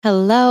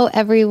Hello,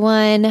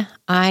 everyone.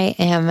 I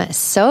am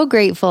so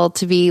grateful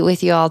to be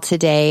with you all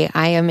today.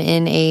 I am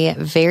in a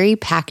very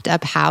packed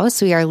up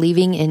house. We are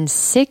leaving in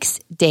 6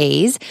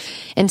 days.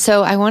 And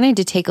so I wanted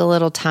to take a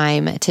little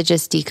time to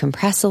just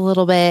decompress a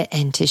little bit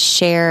and to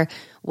share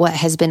what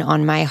has been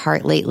on my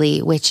heart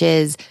lately, which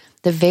is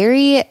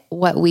the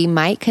what we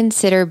might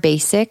consider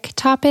basic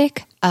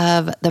topic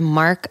of the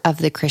mark of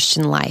the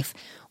Christian life.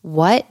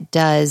 What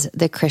does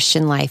the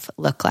Christian life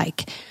look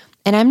like?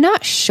 And I'm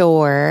not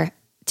sure,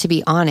 to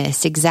be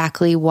honest,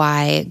 exactly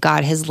why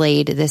God has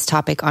laid this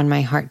topic on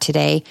my heart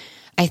today.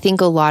 I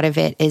think a lot of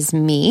it is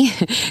me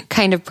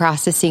kind of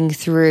processing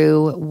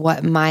through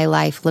what my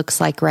life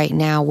looks like right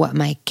now, what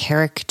my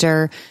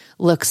character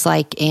looks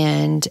like,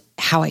 and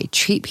how I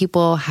treat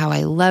people, how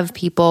I love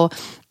people,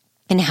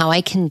 and how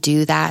I can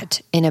do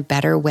that in a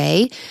better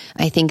way.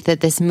 I think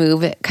that this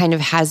move kind of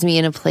has me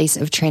in a place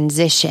of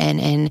transition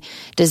and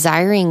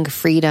desiring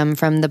freedom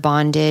from the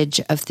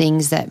bondage of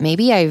things that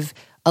maybe I've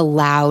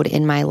allowed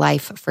in my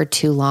life for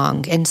too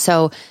long. And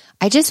so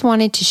I just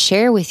wanted to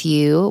share with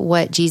you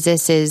what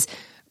Jesus is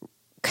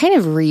kind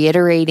of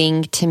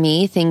reiterating to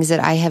me, things that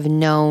I have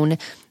known,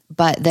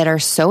 but that are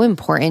so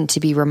important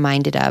to be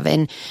reminded of.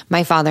 And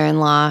my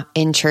father-in-law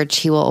in church,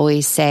 he will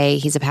always say,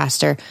 he's a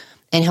pastor,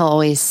 and he'll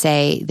always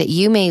say that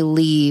you may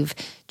leave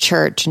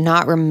church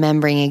not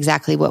remembering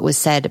exactly what was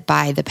said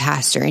by the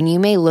pastor. And you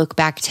may look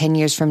back 10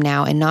 years from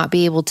now and not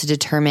be able to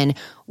determine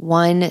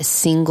one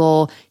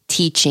single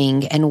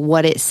teaching and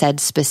what it said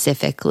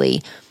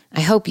specifically.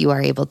 I hope you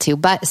are able to,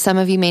 but some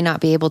of you may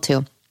not be able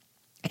to.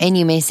 And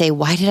you may say,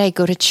 why did I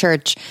go to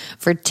church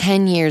for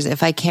 10 years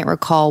if I can't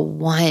recall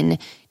one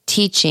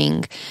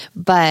teaching?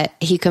 But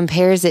he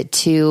compares it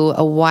to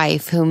a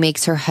wife who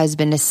makes her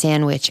husband a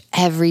sandwich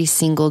every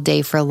single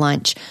day for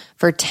lunch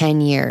for 10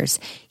 years.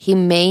 He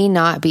may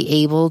not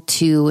be able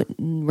to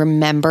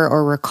remember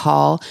or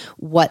recall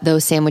what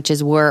those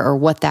sandwiches were or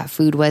what that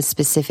food was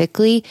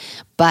specifically,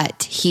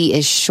 but he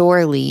is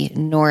surely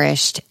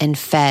nourished and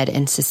fed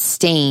and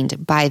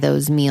sustained by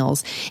those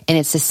meals. And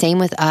it's the same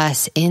with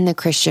us in the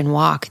Christian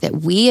walk, that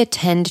we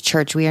attend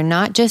church. We are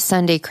not just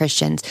Sunday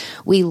Christians.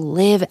 We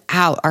live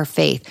out our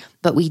faith,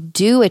 but we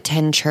do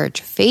attend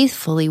church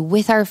faithfully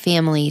with our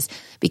families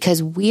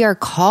because we are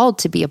called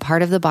to be a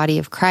part of the body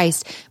of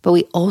Christ, but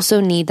we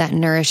also need that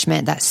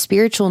nourishment, that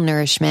spiritual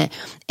nourishment,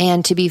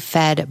 and to be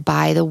fed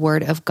by the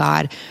word of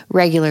God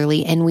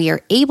regularly. And we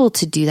are able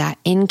to do that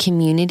in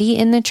community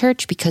in the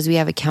church because we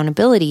have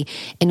accountability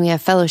and we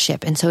have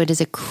fellowship. And so it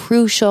is a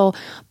crucial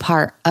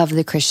part of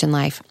the Christian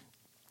life.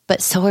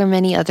 But so are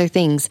many other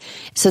things.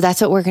 So that's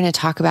what we're going to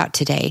talk about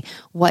today.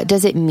 What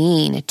does it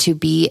mean to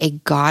be a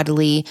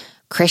godly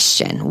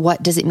Christian?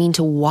 What does it mean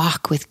to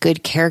walk with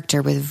good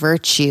character, with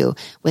virtue,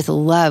 with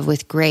love,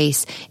 with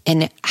grace?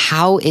 And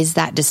how is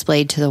that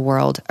displayed to the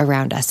world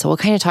around us? So we'll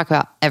kind of talk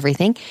about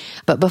everything.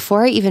 But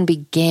before I even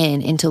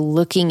begin into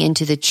looking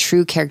into the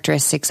true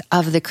characteristics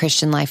of the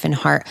Christian life and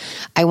heart,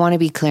 I want to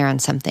be clear on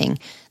something.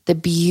 The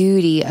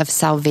beauty of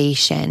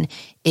salvation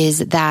is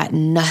that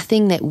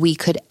nothing that we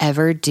could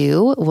ever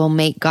do will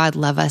make God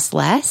love us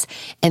less,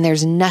 and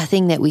there's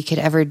nothing that we could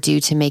ever do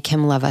to make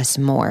him love us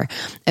more.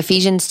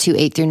 Ephesians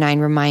 2:8-9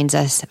 reminds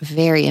us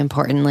very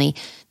importantly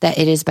that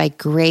it is by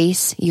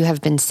grace you have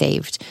been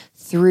saved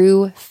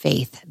through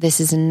faith.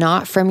 This is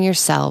not from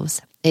yourselves.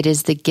 It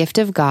is the gift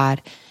of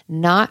God,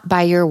 not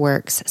by your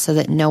works, so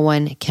that no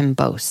one can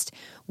boast.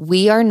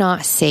 We are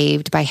not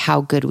saved by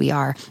how good we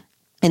are.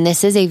 And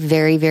this is a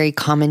very, very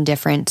common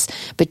difference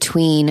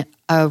between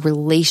a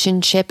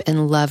relationship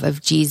and love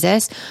of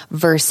Jesus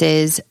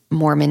versus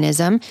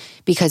Mormonism,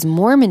 because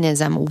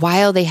Mormonism,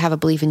 while they have a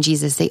belief in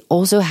Jesus, they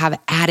also have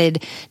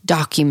added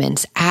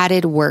documents,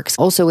 added works.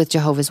 Also with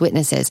Jehovah's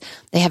Witnesses,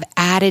 they have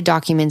added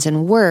documents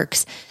and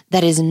works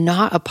that is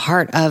not a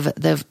part of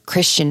the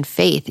Christian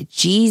faith.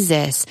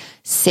 Jesus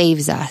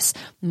saves us.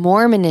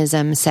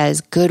 Mormonism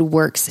says good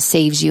works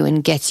saves you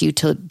and gets you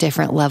to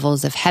different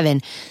levels of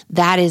heaven.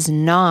 That is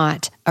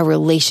not a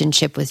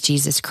relationship with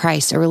Jesus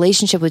Christ. A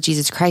relationship with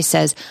Jesus Christ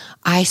says,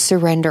 I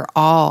surrender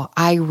all.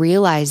 I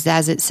realize,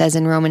 as it says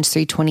in Romans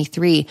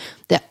 3:23,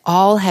 that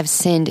all have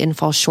sinned and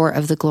fall short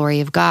of the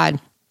glory of God.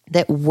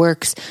 That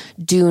works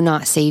do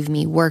not save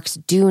me. Works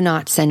do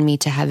not send me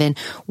to heaven.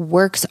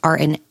 Works are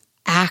an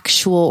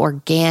actual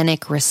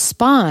organic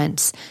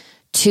response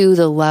to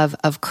the love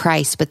of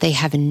Christ, but they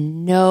have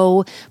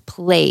no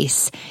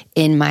place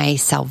in my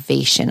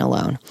salvation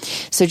alone.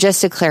 So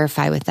just to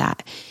clarify with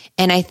that.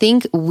 And I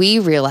think we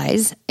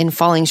realize in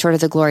falling short of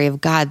the glory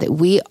of God that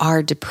we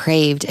are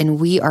depraved and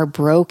we are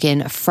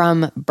broken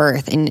from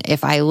birth. And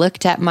if I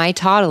looked at my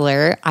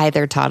toddler,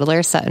 either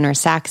toddler, Sutton or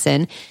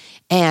Saxon,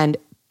 and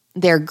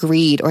their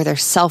greed or their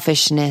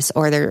selfishness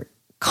or their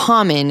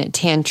common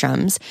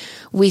tantrums,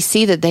 we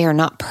see that they are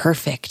not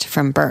perfect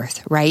from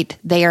birth, right?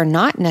 They are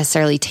not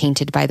necessarily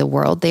tainted by the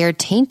world. They are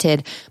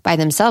tainted by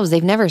themselves.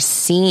 They've never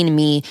seen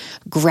me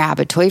grab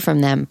a toy from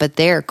them, but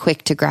they're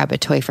quick to grab a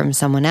toy from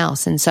someone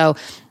else. And so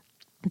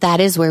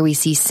that is where we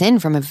see sin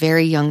from a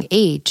very young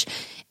age.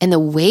 And the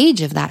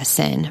wage of that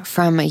sin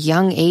from a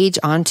young age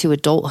onto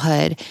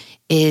adulthood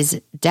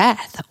is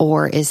death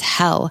or is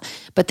hell.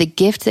 But the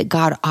gift that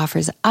God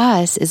offers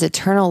us is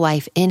eternal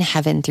life in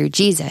heaven through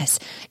Jesus.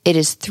 It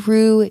is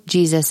through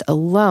Jesus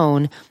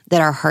alone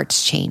that our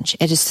hearts change.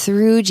 It is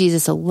through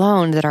Jesus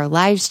alone that our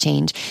lives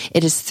change.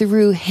 It is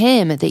through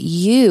him that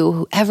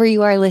you, whoever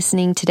you are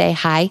listening today,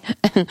 hi,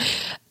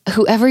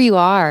 whoever you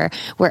are,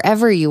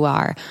 wherever you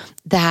are,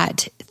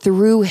 that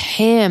through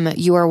him,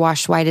 you are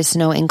washed white as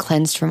snow and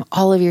cleansed from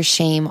all of your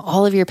shame,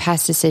 all of your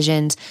past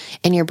decisions,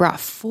 and you're brought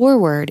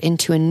forward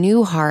into a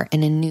new heart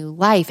and a new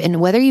life.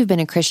 And whether you've been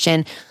a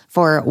Christian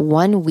for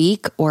 1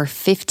 week or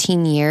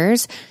 15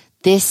 years,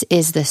 this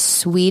is the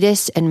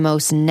sweetest and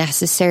most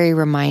necessary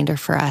reminder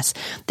for us,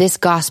 this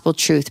gospel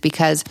truth,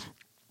 because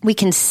we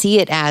can see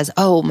it as,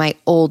 oh, my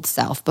old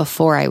self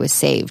before I was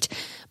saved.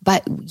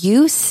 But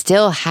you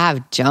still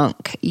have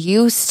junk.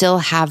 You still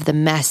have the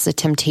mess, the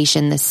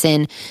temptation, the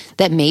sin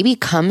that maybe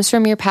comes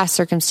from your past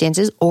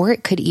circumstances, or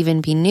it could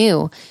even be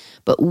new.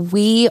 But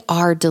we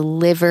are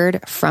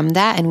delivered from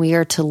that, and we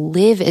are to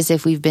live as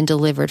if we've been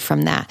delivered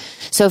from that.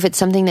 So if it's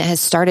something that has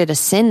started, a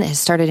sin that has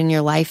started in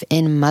your life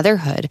in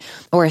motherhood,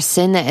 or a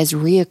sin that is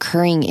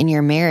reoccurring in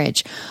your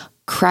marriage,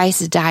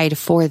 Christ died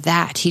for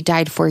that. He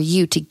died for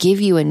you to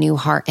give you a new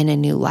heart and a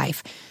new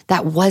life.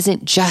 That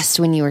wasn't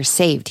just when you were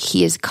saved.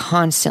 He is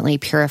constantly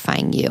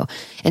purifying you.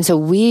 And so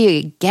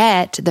we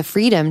get the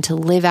freedom to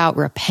live out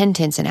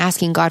repentance and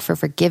asking God for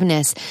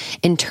forgiveness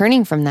and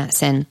turning from that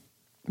sin,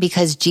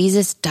 because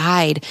Jesus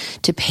died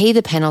to pay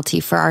the penalty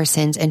for our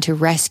sins and to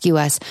rescue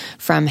us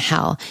from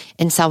hell.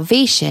 And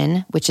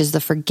salvation, which is the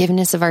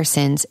forgiveness of our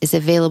sins, is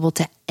available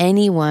to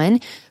anyone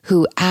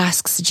who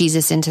asks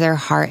Jesus into their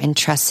heart and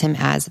trusts him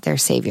as their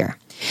Savior.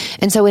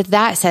 And so with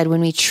that said, when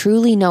we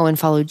truly know and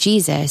follow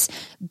Jesus,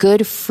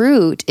 good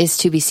fruit is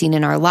to be seen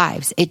in our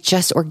lives. It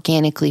just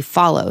organically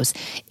follows.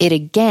 It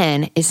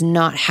again is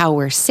not how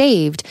we're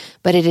saved,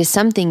 but it is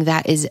something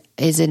that is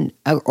an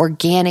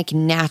organic,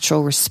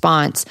 natural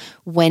response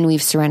when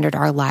we've surrendered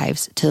our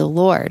lives to the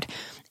Lord.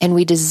 And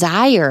we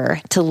desire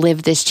to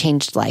live this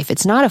changed life.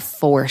 It's not a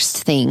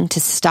forced thing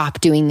to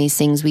stop doing these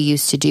things we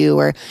used to do,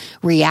 or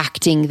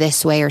reacting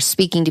this way, or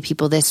speaking to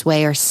people this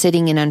way, or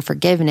sitting in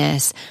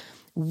unforgiveness.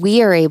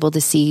 We are able to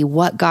see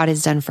what God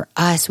has done for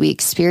us. We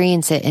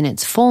experience it in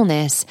its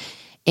fullness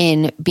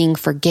in being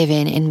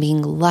forgiven and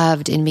being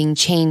loved and being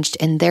changed.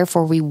 And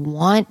therefore, we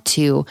want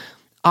to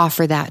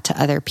offer that to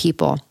other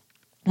people.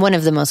 One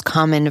of the most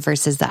common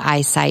verses that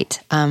I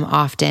cite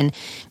often,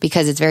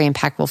 because it's very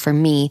impactful for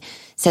me,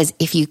 says,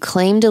 if you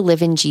claim to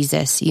live in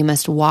Jesus, you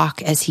must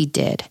walk as he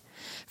did.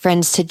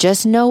 Friends, to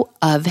just know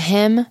of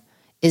him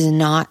is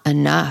not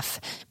enough.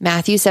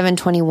 Matthew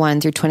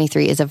 7:21 through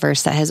 23 is a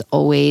verse that has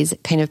always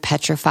kind of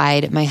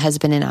petrified my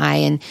husband and I,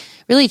 and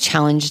really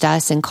challenged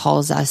us and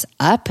calls us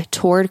up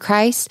toward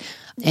Christ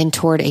and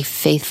toward a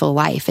faithful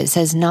life. It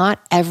says, not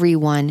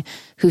everyone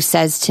who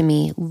says to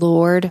me,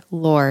 Lord,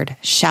 Lord,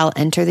 shall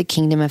enter the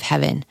kingdom of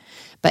heaven,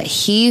 but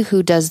he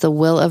who does the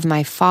will of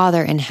my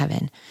Father in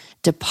heaven.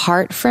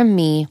 Depart from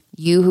me,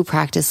 you who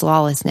practice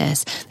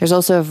lawlessness. There's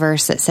also a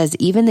verse that says,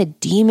 even the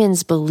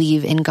demons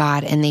believe in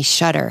God and they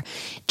shudder.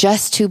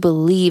 Just to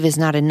believe is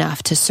not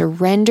enough. To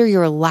surrender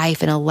your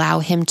life and allow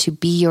him to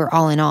be your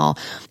all in all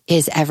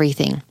is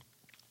everything.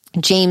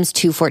 James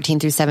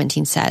 2:14 through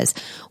 17 says,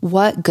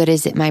 what good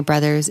is it, my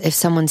brothers, if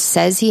someone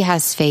says he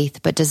has faith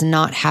but does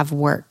not have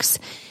works?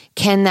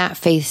 Can that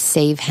faith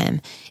save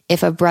him?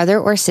 If a brother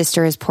or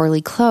sister is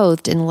poorly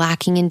clothed and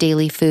lacking in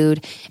daily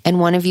food, and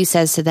one of you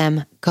says to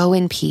them, go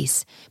in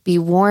peace, be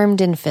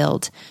warmed and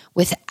filled,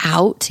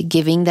 without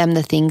giving them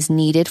the things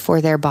needed for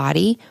their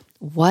body,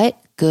 what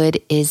good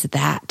is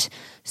that?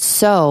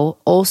 So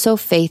also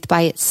faith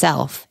by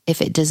itself,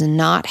 if it does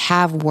not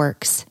have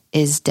works,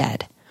 is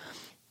dead.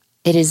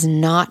 It is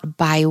not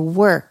by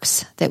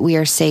works that we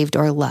are saved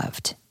or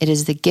loved. It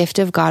is the gift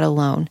of God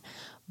alone.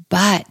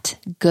 But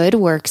good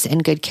works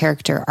and good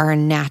character are a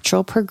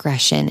natural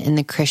progression in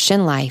the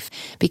Christian life,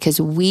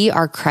 because we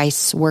are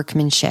Christ's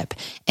workmanship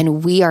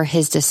and we are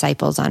his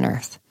disciples on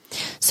earth.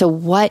 So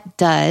what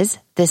does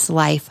this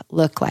life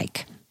look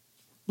like?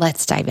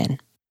 Let's dive in.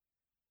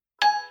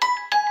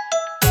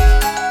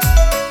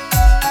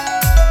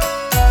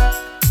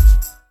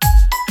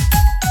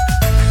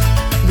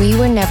 We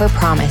were never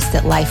promised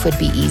that life would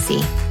be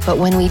easy, but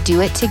when we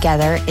do it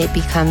together, it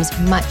becomes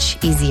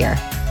much easier.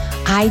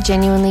 I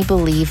genuinely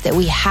believe that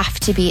we have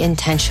to be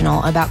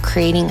intentional about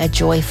creating a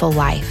joyful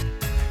life.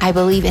 I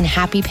believe in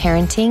happy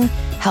parenting,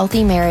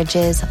 healthy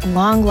marriages,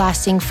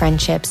 long-lasting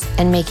friendships,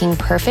 and making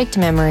perfect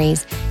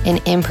memories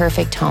in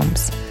imperfect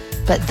homes.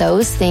 But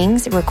those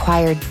things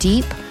require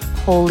deep,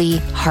 holy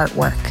heart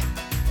work.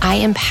 I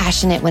am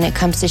passionate when it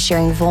comes to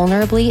sharing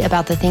vulnerably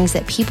about the things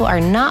that people are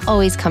not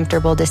always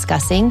comfortable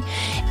discussing,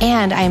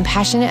 and I am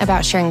passionate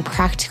about sharing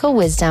practical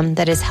wisdom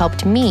that has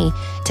helped me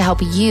to help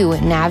you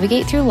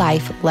navigate through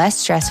life less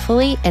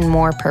stressfully and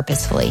more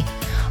purposefully.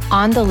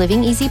 On the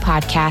Living Easy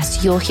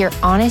podcast, you'll hear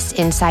honest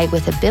insight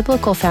with a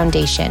biblical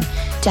foundation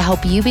to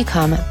help you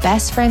become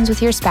best friends with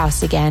your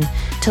spouse again,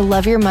 to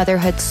love your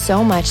motherhood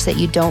so much that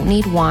you don't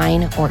need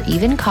wine or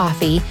even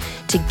coffee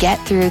to get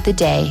through the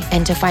day,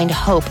 and to find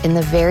hope in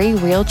the very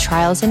real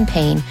trials and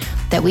pain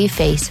that we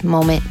face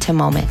moment to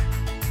moment.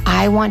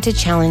 I want to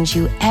challenge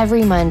you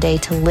every Monday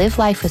to live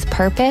life with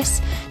purpose,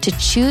 to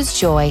choose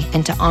joy,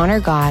 and to honor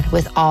God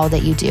with all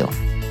that you do.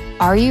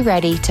 Are you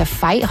ready to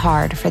fight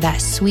hard for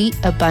that sweet,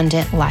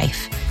 abundant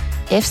life?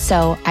 If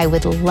so, I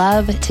would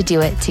love to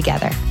do it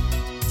together.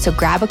 So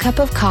grab a cup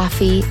of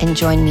coffee and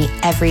join me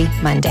every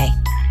Monday.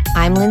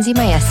 I'm Lindsay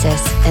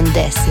Maestas, and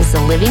this is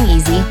the Living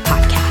Easy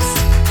podcast.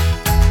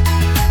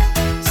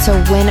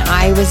 So when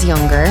I was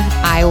younger,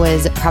 I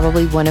was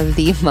probably one of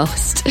the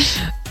most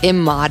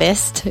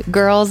immodest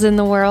girls in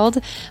the world.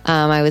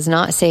 I was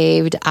not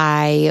saved.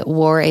 I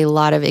wore a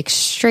lot of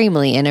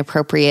extremely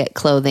inappropriate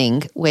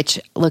clothing, which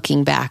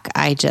looking back,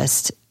 I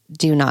just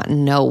do not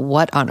know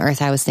what on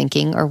earth I was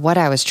thinking or what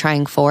I was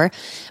trying for.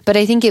 But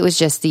I think it was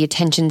just the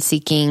attention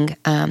seeking,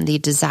 the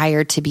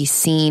desire to be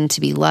seen,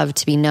 to be loved,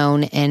 to be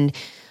known, and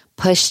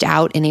pushed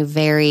out in a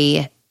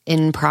very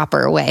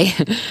improper way.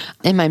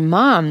 And my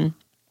mom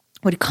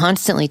would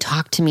constantly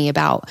talk to me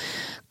about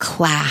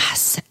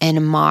class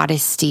and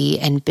modesty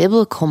and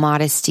biblical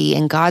modesty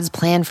and God's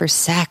plan for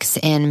sex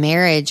and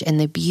marriage and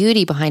the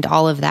beauty behind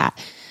all of that.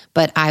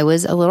 But I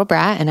was a little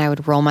brat and I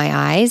would roll my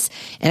eyes.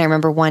 And I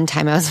remember one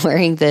time I was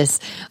wearing this,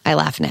 I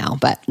laugh now,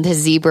 but the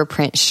zebra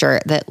print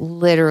shirt that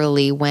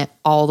literally went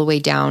all the way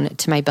down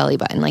to my belly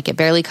button. Like it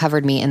barely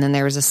covered me. And then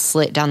there was a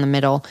slit down the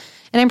middle.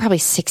 And I'm probably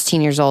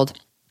 16 years old.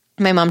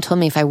 My mom told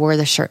me if I wore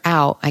the shirt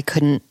out, I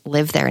couldn't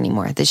live there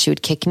anymore, that she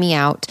would kick me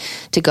out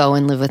to go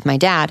and live with my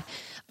dad,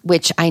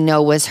 which I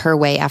know was her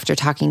way, after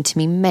talking to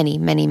me many,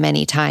 many,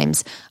 many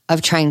times,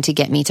 of trying to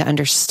get me to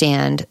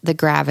understand the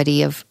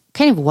gravity of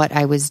kind of what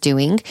I was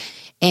doing.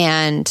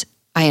 And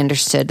I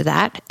understood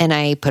that. And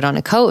I put on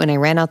a coat and I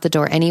ran out the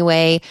door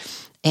anyway.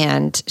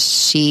 And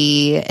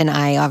she and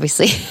I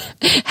obviously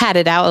had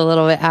it out a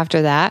little bit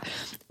after that.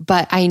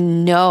 But I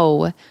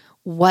know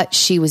what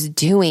she was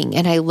doing.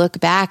 And I look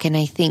back and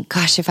I think,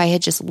 gosh, if I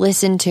had just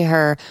listened to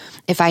her,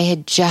 if I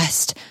had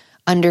just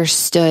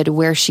understood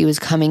where she was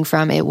coming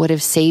from, it would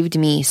have saved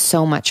me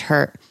so much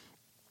hurt.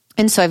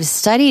 And so I've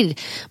studied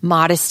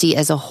modesty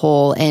as a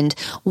whole. And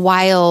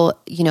while,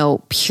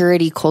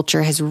 purity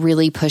culture has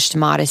really pushed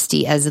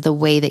modesty as the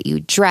way that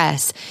you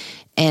dress,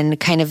 and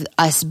kind of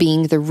us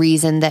being the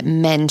reason that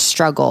men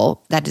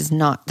struggle, that is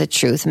not the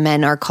truth.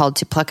 Men are called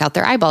to pluck out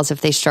their eyeballs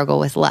if they struggle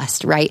with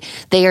lust, right?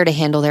 They are to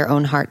handle their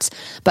own hearts.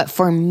 But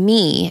for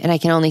me, and I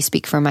can only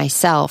speak for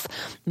myself,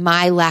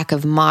 my lack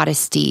of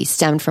modesty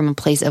stemmed from a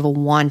place of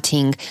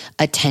wanting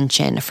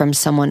attention from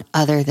someone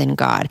other than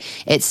God.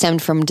 It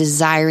stemmed from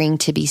desiring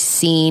to be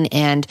seen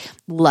and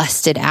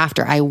lusted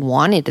after. I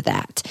wanted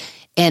that.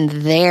 And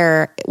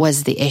there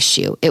was the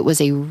issue. It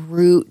was a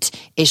root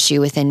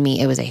issue within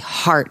me. It was a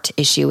heart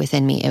issue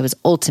within me. It was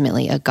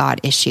ultimately a God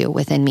issue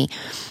within me.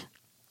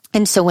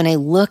 And so when I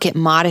look at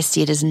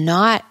modesty, it is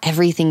not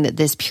everything that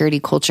this purity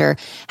culture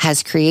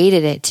has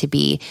created it to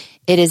be.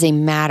 It is a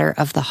matter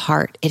of the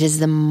heart. It is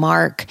the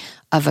mark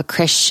of a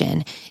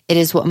Christian. It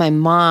is what my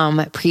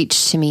mom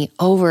preached to me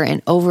over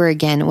and over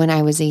again when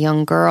I was a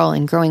young girl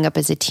and growing up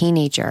as a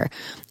teenager.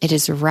 It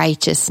is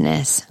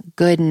righteousness,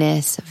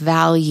 goodness,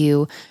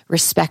 value,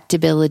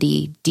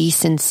 respectability,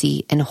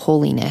 decency, and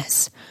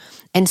holiness.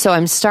 And so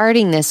I'm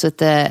starting this with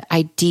the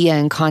idea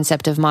and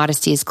concept of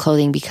modesty as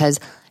clothing because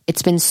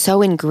it's been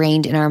so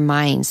ingrained in our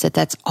minds that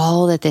that's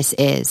all that this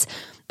is.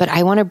 But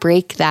I want to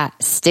break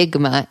that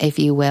stigma, if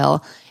you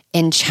will,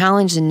 and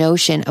challenge the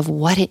notion of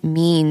what it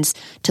means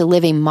to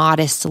live a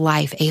modest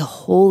life, a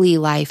holy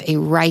life, a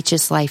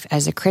righteous life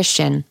as a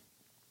Christian.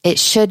 It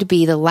should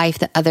be the life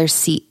that others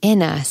see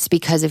in us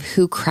because of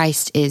who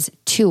Christ is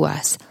to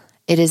us.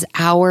 It is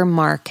our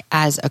mark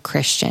as a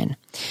Christian.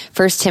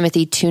 1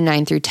 Timothy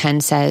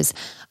 2:9-10 says,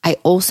 I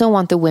also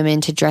want the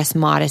women to dress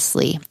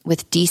modestly,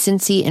 with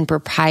decency and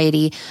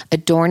propriety,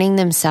 adorning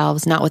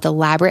themselves not with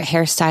elaborate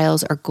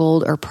hairstyles or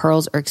gold or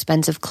pearls or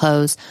expensive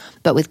clothes,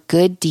 but with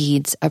good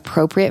deeds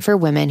appropriate for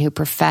women who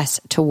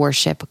profess to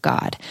worship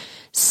God.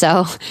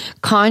 So,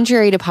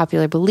 contrary to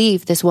popular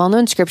belief, this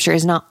well-known scripture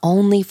is not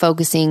only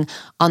focusing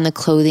on the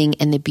clothing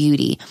and the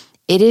beauty.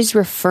 It is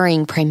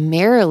referring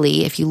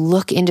primarily, if you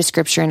look into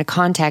scripture in a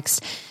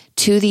context,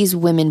 to these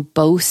women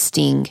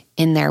boasting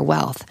in their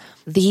wealth.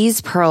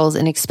 These pearls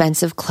and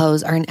expensive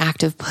clothes are an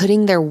act of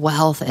putting their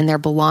wealth and their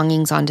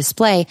belongings on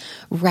display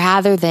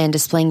rather than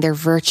displaying their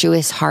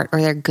virtuous heart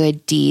or their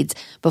good deeds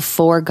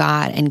before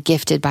God and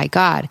gifted by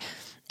God.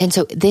 And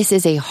so this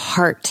is a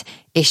heart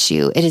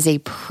issue. It is a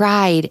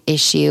pride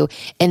issue,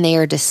 and they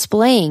are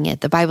displaying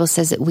it. The Bible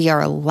says that we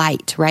are a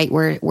light, right?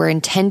 We're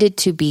intended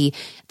to be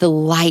the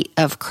light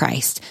of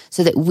Christ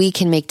so that we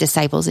can make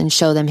disciples and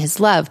show them his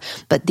love.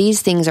 But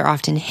these things are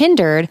often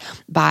hindered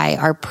by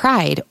our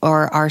pride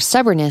or our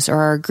stubbornness or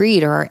our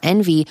greed or our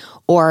envy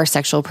or our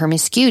sexual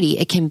promiscuity.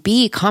 It can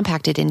be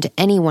compacted into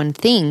any one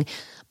thing.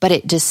 but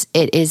it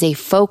is a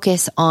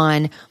focus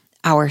on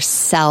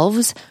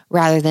ourselves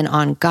rather than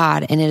on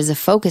God. And it is a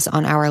focus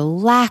on our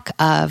lack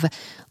of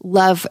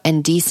love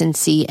and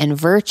decency and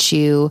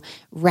virtue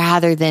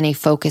rather than a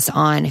focus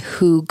on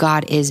who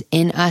God is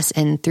in us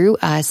and through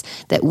us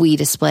that we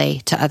display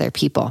to other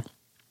people.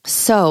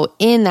 So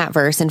in that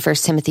verse in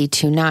 1 Timothy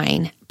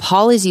 2:9,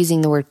 Paul is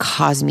using the word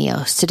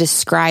cosmios to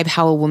describe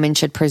how a woman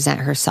should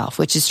present herself,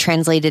 which is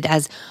translated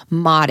as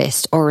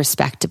modest or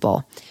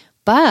respectable.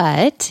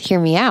 But hear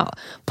me out.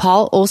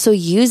 Paul also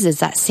uses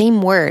that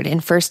same word in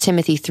 1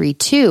 Timothy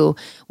 3:2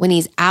 when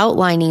he's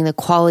outlining the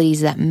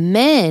qualities that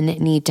men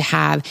need to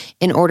have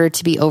in order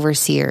to be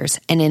overseers.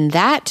 And in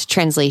that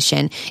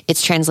translation,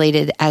 it's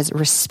translated as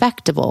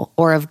respectable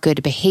or of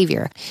good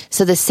behavior.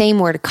 So the same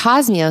word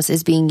cosmios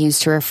is being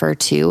used to refer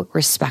to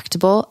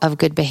respectable, of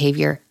good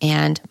behavior,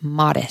 and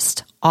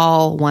modest,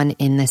 all one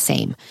in the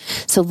same.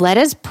 So let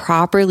us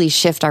properly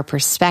shift our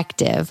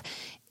perspective.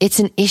 It's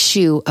an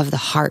issue of the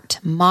heart.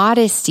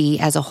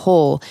 Modesty as a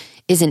whole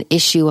is an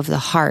issue of the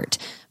heart.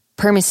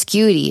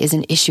 Promiscuity is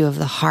an issue of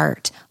the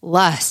heart.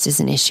 Lust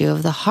is an issue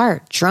of the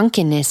heart.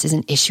 Drunkenness is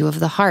an issue of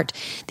the heart.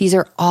 These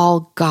are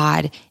all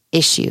God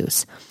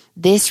issues.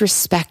 This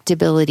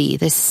respectability,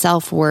 this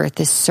self-worth,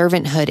 this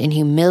servanthood and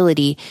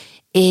humility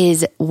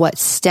is what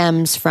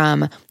stems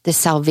from the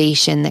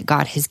salvation that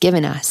God has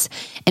given us.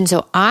 And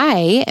so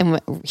I am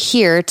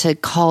here to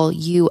call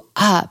you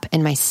up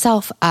and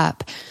myself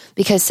up,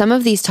 because some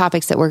of these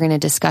topics that we're going to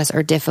discuss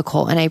are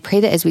difficult. And I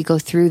pray that as we go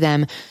through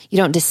them, you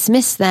don't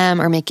dismiss them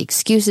or make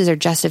excuses or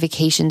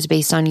justifications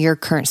based on your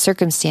current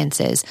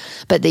circumstances,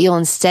 but that you'll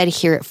instead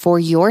hear it for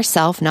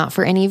yourself, not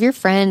for any of your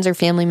friends or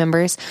family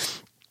members,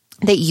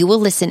 that you will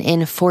listen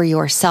in for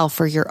yourself,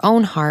 for your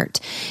own heart,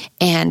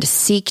 and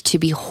seek to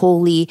be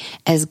holy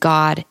as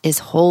God is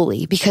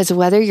holy. Because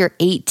whether you're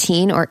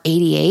 18 or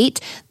 88,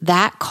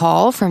 that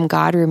call from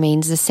God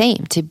remains the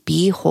same, to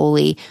be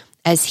holy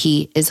as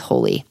He is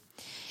holy.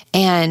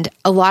 And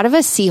a lot of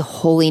us see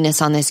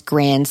holiness on this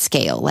grand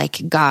scale,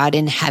 like God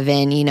in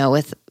heaven,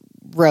 with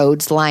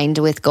roads lined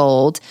with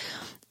gold.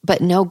 But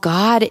no,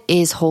 God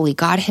is holy.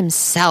 God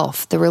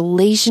Himself, the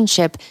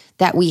relationship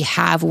that we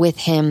have with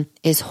Him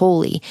is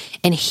holy.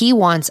 And He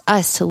wants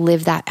us to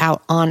live that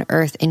out on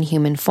earth in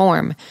human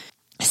form.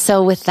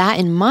 So with that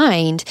in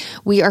mind,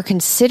 we are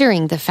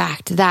considering the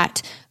fact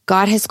that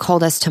God has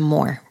called us to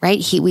more,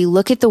 right? We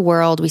look at the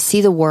world, we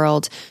see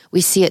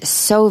it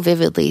so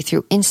vividly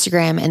through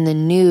Instagram and the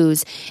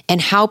news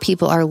and how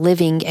people are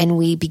living, and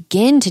we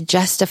begin to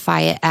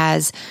justify it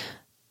as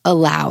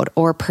allowed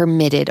or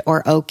permitted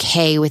or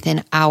okay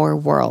within our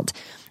world.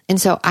 And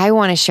so I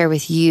want to share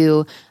with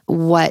you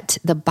what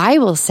the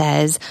Bible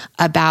says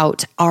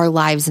about our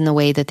lives and the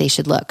way that they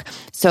should look.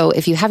 So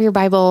if you have your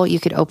Bible, you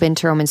could open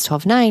to Romans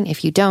 12:9.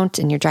 If you don't,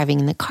 and you're driving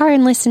in the car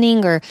and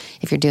listening, or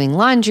if you're doing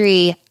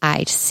laundry,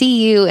 I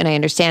see you and I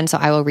understand, so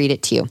I will read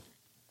it to you.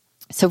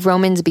 So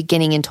Romans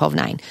beginning in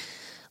 12:9.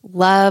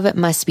 Love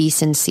must be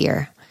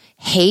sincere.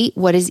 Hate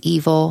what is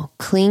evil.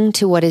 Cling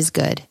to what is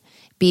good.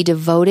 Be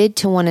devoted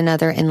to one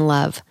another in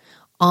love.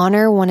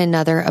 Honor one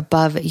another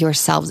above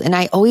yourselves. And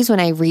I always, when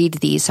I read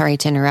these, sorry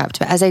to interrupt,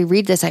 but as I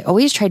read this, I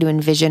always try to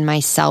envision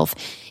myself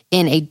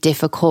in a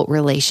difficult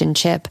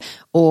relationship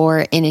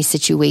or in a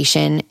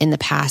situation in the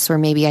past where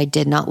maybe I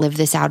did not live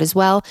this out as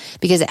well,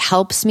 because it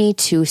helps me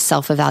to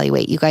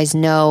self-evaluate. You guys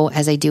know,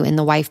 as I do in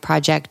the Wife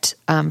Project,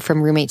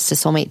 from Roommates to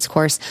Soulmates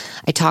course,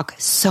 I talk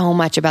so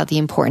much about the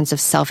importance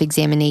of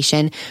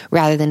self-examination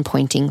rather than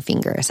pointing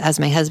fingers. As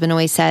my husband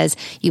always says,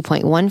 you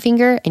point one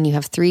finger and you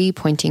have three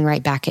pointing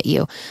right back at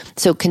you.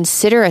 So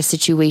consider a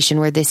situation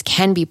where this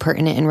can be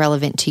pertinent and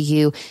relevant to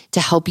you to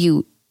help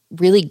you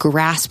really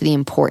grasp the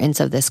importance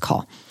of this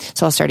call.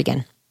 So I'll start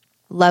again.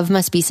 Love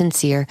must be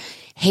sincere.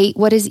 Hate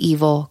what is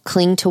evil.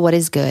 Cling to what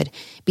is good.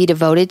 Be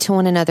devoted to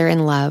one another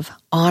in love.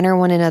 Honor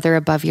one another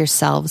above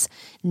yourselves.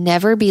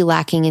 Never be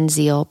lacking in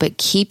zeal, but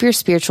keep your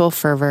spiritual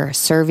fervor,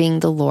 serving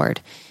the Lord.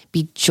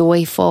 Be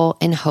joyful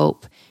in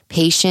hope,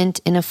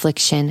 patient in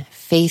affliction,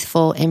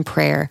 faithful in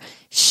prayer.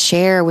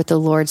 Share with the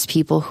Lord's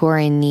people who are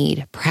in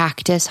need.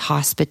 Practice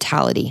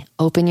hospitality.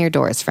 Open your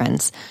doors,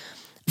 friends.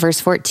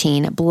 Verse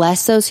 14,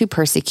 bless those who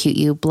persecute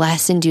you,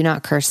 bless and do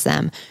not curse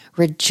them.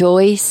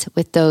 Rejoice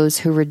with those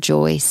who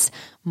rejoice.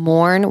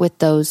 Mourn with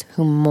those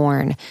who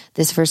mourn.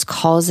 This verse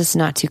calls us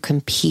not to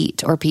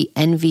compete or be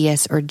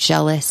envious or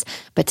jealous,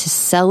 but to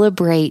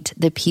celebrate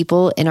the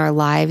people in our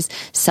lives,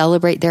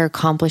 celebrate their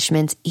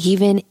accomplishments,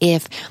 even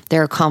if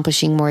they're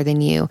accomplishing more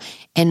than you.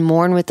 And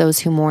mourn with those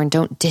who mourn.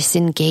 Don't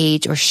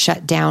disengage or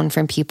shut down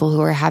from people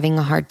who are having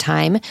a hard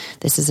time.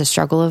 This is a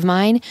struggle of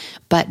mine,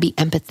 but be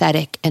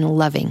empathetic and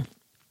loving.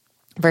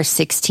 Verse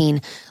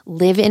 16,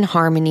 live in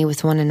harmony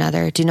with one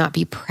another. Do not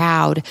be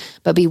proud,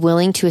 but be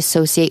willing to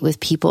associate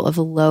with people of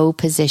low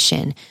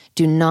position.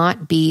 Do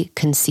not be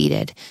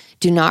conceited.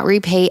 Do not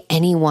repay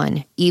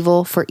anyone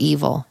evil for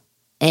evil.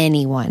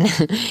 Anyone,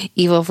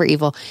 evil for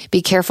evil.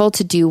 Be careful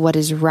to do what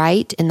is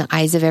right in the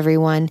eyes of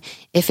everyone.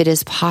 If it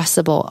is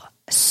possible,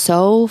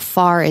 so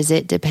far as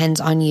it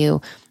depends on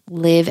you,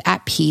 live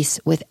at peace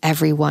with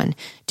everyone.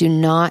 Do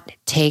not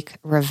take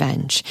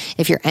revenge.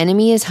 If your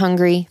enemy is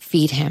hungry,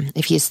 feed him.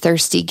 If he is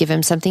thirsty, give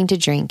him something to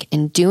drink.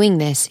 In doing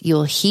this, you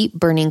will heap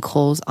burning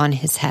coals on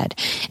his head.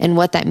 And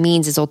what that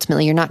means is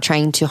ultimately you're not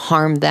trying to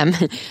harm them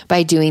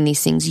by doing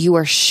these things. You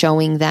are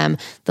showing them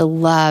the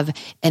love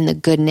and the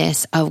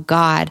goodness of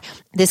God.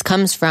 This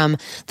comes from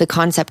the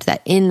concept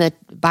that in the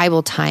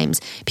Bible times,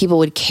 people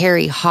would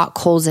carry hot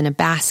coals in a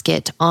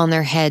basket on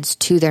their heads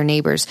to their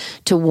neighbors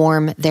to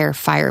warm their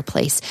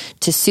fireplace,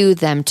 to soothe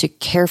them, to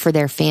care for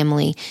their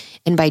family.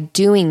 And by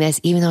doing this,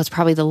 even though it's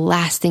probably the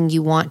last thing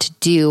you want to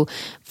do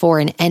for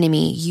an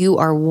enemy, you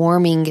are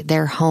warming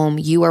their home.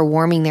 You are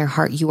warming their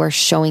heart. You are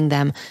showing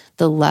them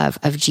the love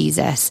of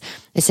Jesus.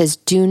 It says,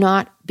 do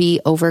not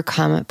be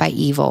overcome by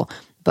evil,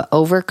 but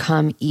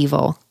overcome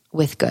evil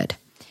with good.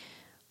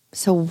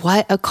 So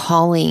what a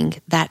calling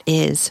that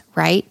is,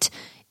 right?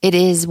 It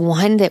is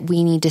one that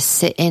we need to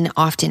sit in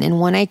often, and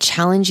one I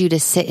challenge you to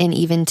sit in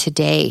even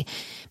today,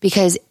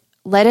 because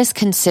let us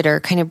consider,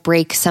 kind of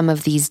break some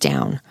of these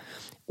down.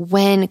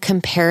 When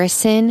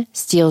comparison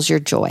steals your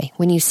joy,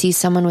 when you see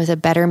someone with a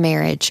better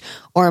marriage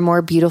or a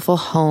more beautiful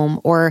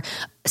home or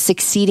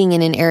succeeding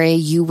in an area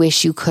you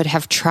wish you could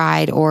have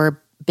tried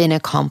or been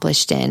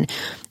accomplished in,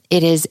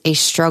 it is a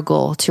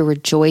struggle to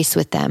rejoice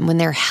with them when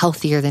they're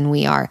healthier than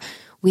we are.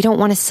 We don't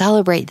want to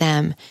celebrate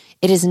them.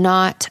 It is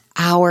not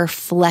our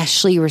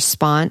fleshly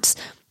response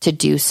to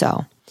do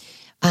so.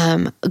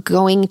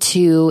 Going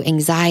to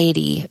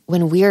anxiety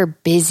when we are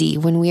busy,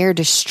 when we are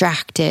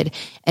distracted,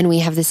 and we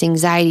have this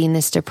anxiety and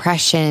this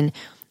depression,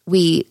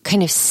 we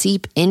kind of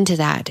seep into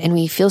that and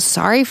we feel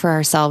sorry for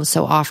ourselves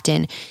so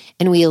often.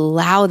 And we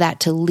allow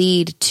that to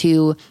lead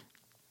to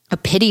a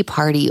pity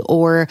party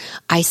or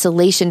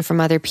isolation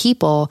from other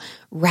people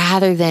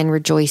rather than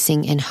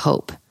rejoicing in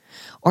hope.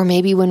 Or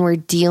maybe when we're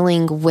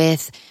dealing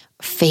with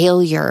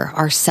failure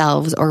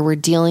ourselves, or we're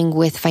dealing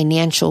with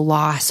financial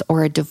loss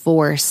or a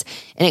divorce,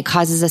 and it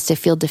causes us to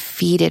feel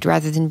defeated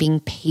rather than being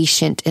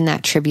patient in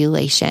that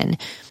tribulation.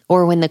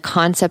 Or when the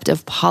concept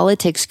of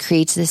politics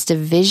creates this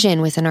division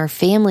within our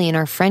family and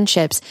our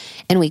friendships,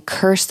 and we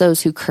curse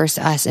those who curse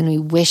us and we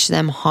wish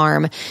them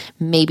harm,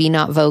 maybe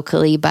not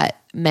vocally, but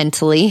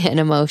mentally and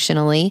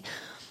emotionally.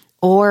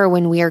 Or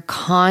when we are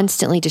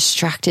constantly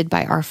distracted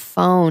by our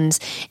phones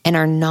and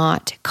are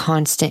not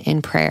constant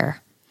in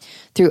prayer.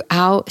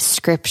 Throughout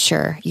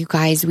Scripture, you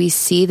guys, we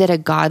see that a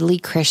godly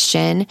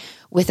Christian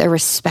with a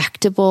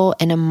respectable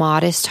and a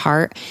modest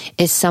heart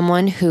is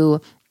someone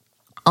who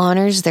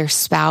honors their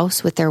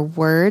spouse with their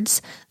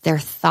words, their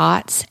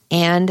thoughts,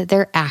 and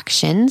their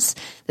actions,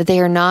 that they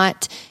are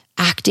not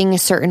acting a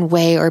certain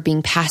way or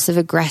being passive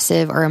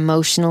aggressive or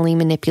emotionally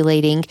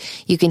manipulating.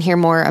 You can hear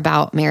more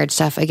about marriage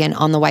stuff again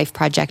on the Wife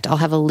Project. I'll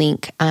have a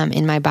link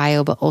in my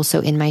bio, but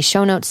also in my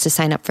show notes to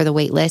sign up for the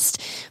wait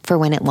list for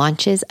when it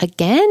launches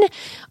again.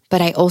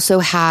 But I also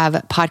have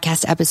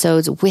podcast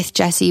episodes with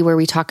Jesse where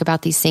we talk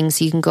about these things,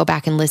 so you can go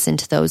back and listen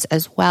to those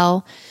as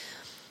well.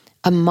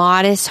 A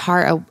modest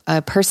heart,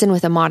 a person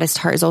with a modest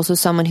heart is also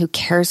someone who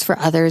cares for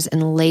others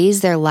and lays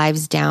their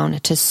lives down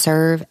to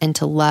serve and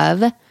to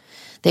love.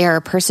 They are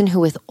a person who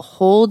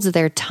withholds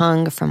their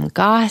tongue from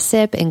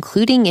gossip,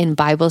 including in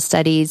Bible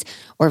studies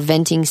or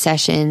venting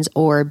sessions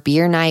or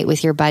beer night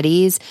with your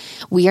buddies.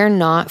 We are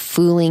not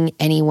fooling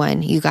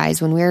anyone, you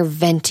guys, when we're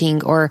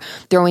venting or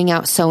throwing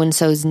out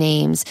so-and-so's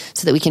names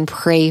so that we can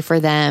pray for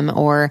them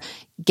or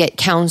get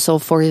counsel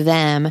for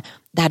them.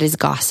 That is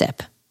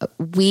gossip.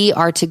 We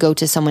are to go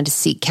to someone to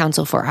seek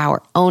counsel for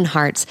our own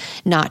hearts,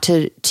 not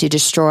to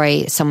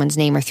destroy someone's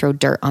name or throw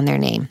dirt on their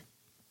name.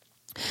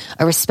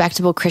 A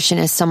respectable Christian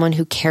is someone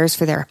who cares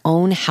for their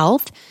own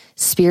health,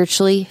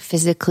 spiritually,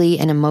 physically,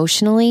 and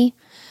emotionally.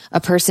 A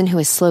person who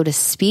is slow to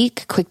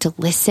speak, quick to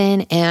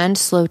listen, and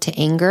slow to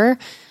anger.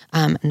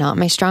 Not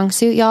my strong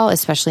suit, y'all,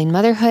 especially in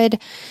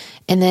motherhood.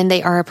 And then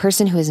they are a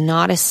person who is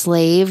not a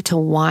slave to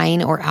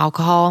wine or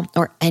alcohol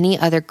or any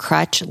other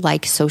crutch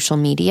like social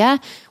media,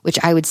 which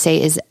I would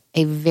say is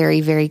a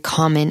very, very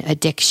common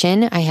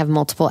addiction. I have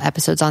multiple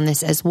episodes on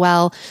this as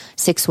well.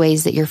 6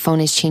 ways that your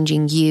phone is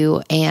changing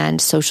you and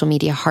social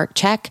media heart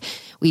check.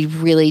 We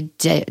really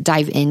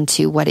dive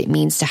into what it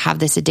means to have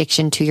this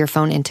addiction to your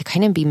phone and to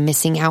kind of be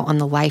missing out on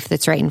the life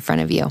that's right in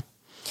front of you.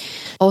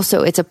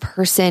 Also, it's a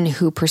person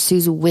who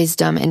pursues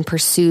wisdom and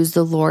pursues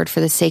the Lord for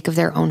the sake of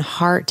their own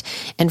heart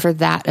and for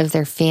that of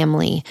their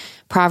family.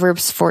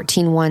 Proverbs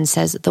 14:1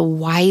 says, "The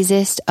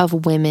wisest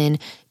of women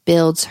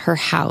builds her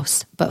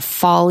house, but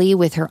folly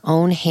with her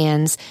own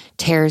hands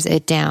tears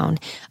it down."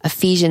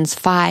 Ephesians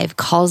 5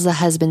 calls the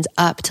husbands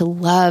up to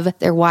love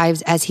their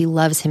wives as he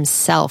loves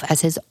himself, as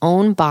his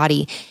own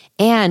body,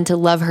 and to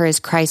love her as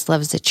Christ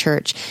loves the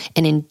church.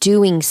 And in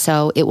doing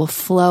so, it will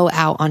flow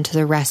out onto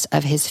the rest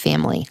of his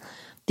family.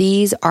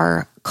 These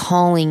are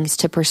callings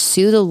to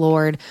pursue the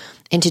Lord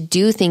and to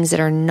do things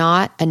that are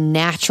not a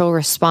natural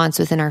response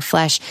within our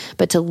flesh,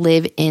 but to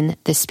live in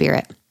the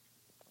Spirit.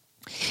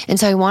 And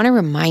so I want to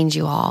remind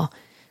you all,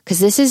 because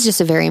this is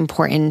just a very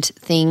important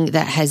thing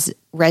that has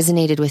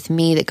resonated with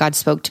me, that God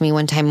spoke to me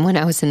one time when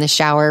I was in the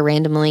shower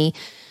randomly.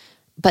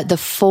 But the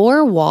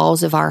 4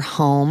 walls of our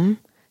home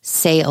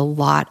say a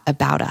lot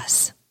about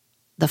us.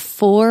 The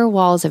four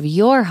walls of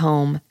your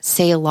home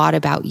say a lot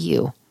about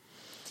you.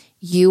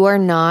 You are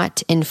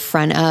not in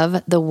front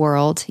of the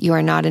world. You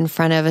are not in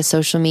front of a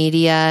social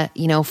media,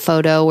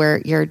 photo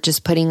where you're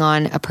just putting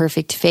on a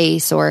perfect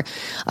face or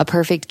a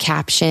perfect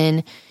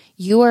caption.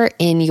 You are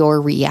in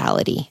your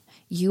reality.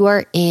 You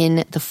are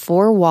in the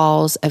four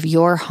walls of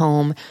your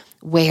home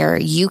where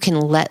you can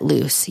let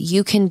loose.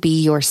 You can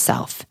be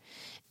yourself.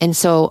 And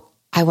so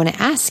I want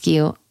to ask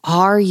you,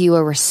 are you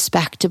a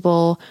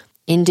respectable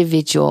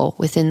individual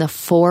within the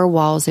four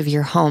walls of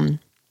your home?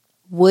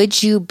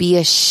 Would you be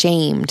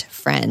ashamed,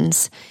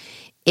 friends,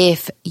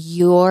 if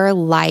your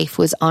life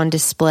was on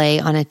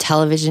display on a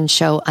television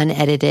show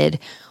unedited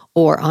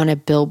or on a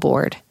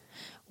billboard?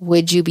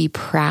 Would you be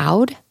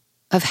proud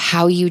of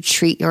how you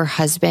treat your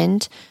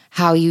husband,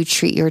 how you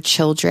treat your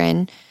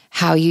children,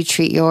 how you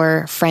treat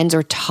your friends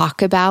or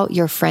talk about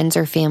your friends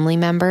or family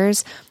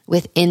members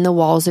within the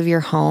walls of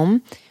your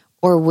home?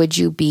 Or would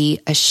you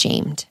be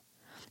ashamed?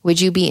 Would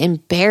you be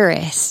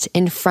embarrassed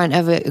in front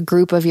of a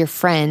group of your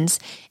friends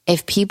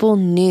if people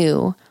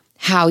knew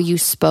how you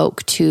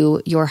spoke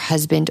to your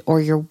husband or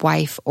your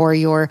wife or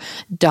your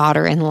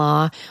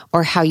daughter-in-law,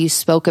 or how you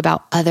spoke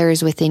about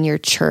others within your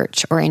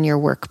church or in your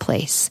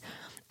workplace?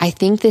 I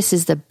think this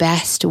is the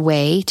best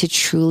way to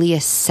truly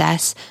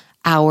assess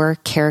our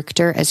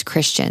character as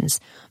Christians,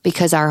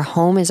 because our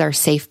home is our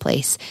safe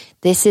place.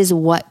 This is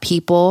what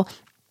people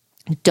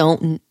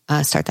don't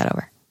start that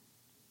over.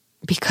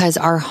 Because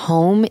our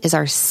home is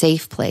our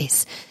safe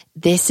place.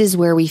 This is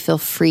where we feel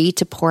free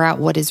to pour out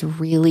what is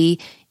really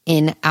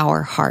in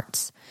our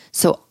hearts.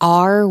 So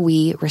are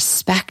we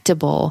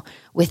respectable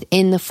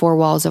within the four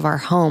walls of our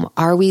home?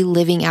 Are we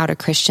living out a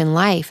Christian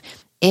life?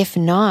 If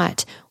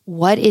not,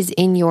 what is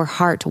in your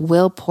heart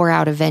will pour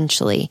out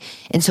eventually.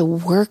 And so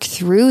work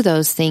through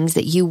those things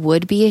that you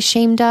would be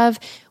ashamed of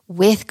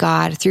with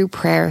God through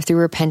prayer, through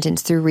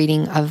repentance, through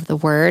reading of the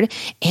word,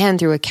 and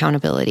through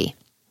accountability.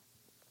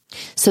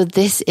 So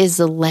this is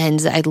the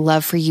lens I'd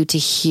love for you to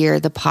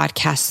hear the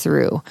podcast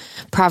through.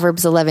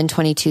 Proverbs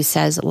 11:22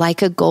 says,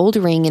 like a gold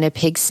ring in a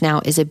pig's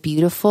snout is a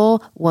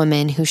beautiful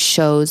woman who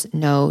shows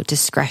no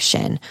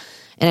discretion.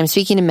 And I'm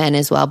speaking to men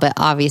as well, but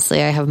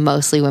obviously I have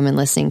mostly women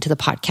listening to the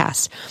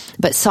podcast.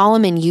 But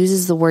Solomon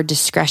uses the word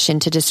discretion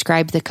to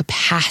describe the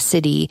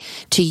capacity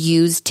to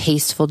use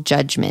tasteful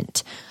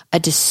judgment. A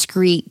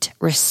discreet,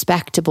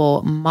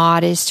 respectable,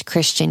 modest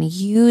Christian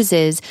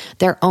uses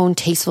their own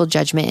tasteful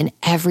judgment in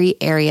every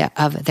area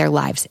of their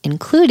lives,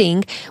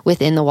 including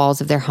within the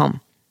walls of their home.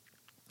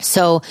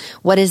 So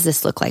what does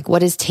this look like?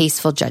 What is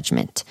tasteful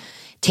judgment?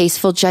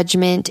 Tasteful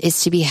judgment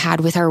is to be had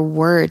with our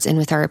words and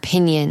with our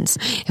opinions.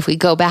 If we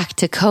go back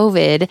to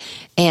COVID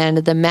and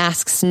the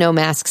masks, no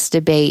masks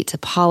debate,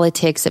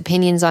 politics,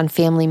 opinions on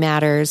family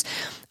matters,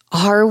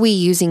 are we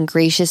using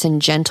gracious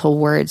and gentle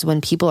words when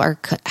people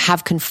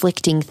have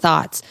conflicting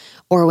thoughts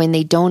or when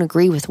they don't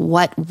agree with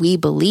what we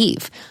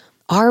believe?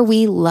 Are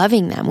we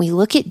loving them? We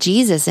look at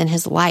Jesus in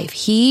his life.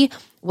 He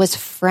was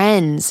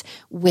friends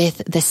with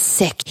the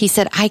sick. He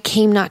said, I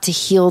came not to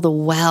heal the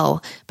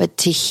well, but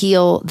to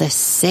heal the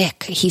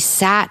sick. He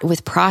sat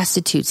with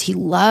prostitutes. He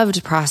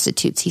loved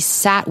prostitutes. He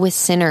sat with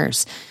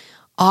sinners.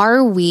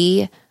 Are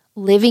we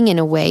living in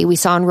a way, we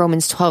saw in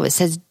Romans 12, it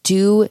says,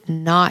 do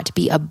not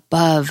be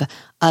above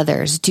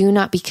others. Do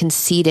not be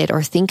conceited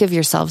or think of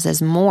yourselves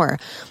as more.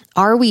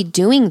 Are we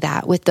doing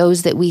that with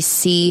those that we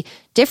see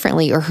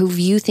differently or who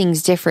view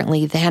things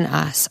differently than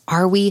us?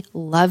 Are we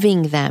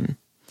loving them?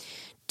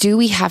 Do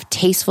we have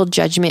tasteful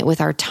judgment with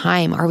our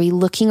time? Are we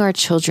looking our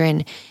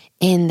children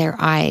in their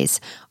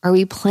eyes? Are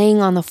we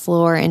playing on the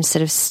floor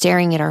instead of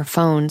staring at our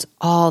phones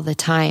all the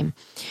time?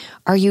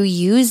 Are you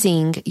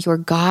using your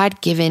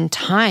God-given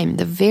time,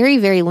 the very,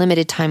 very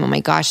limited time? Oh my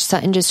gosh,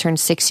 Sutton just turned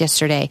 6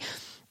 yesterday.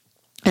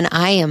 And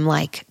I am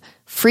like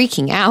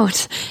freaking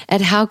out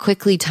at how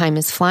quickly time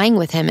is flying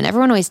with him. And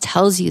everyone always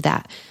tells you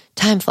that.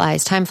 Time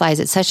flies, time flies.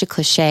 It's such a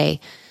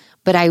cliche.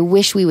 But I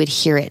wish we would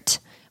hear it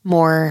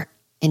more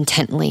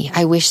intently.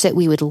 I wish that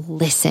we would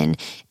listen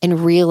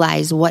and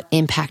realize what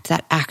impact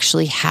that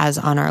actually has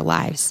on our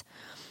lives.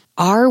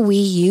 Are we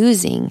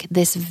using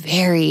this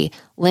very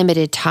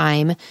limited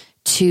time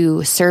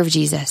to serve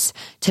Jesus,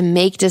 to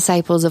make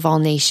disciples of all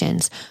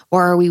nations?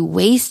 Or are we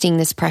wasting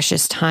this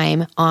precious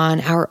time on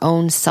our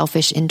own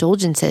selfish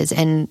indulgences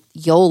and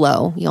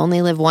YOLO? You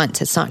only live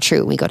once. It's not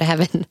true. We go to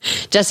heaven.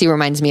 Jesse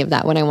reminds me of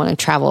that when I want to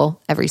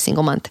travel every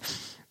single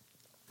month.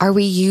 Are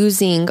we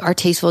using our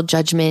tasteful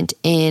judgment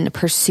in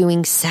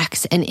pursuing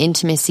sex and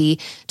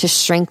intimacy to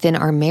strengthen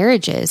our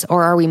marriages?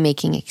 Or are we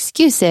making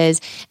excuses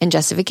and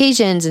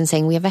justifications and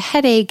saying we have a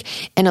headache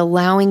and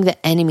allowing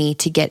the enemy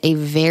to get a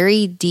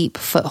very deep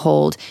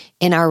foothold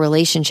in our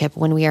relationship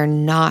when we are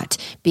not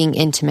being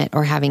intimate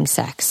or having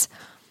sex?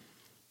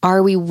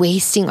 Are we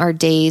wasting our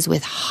days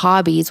with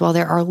hobbies while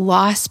there are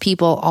lost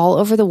people all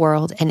over the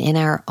world and in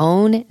our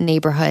own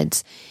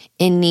neighborhoods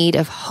in need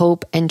of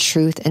hope and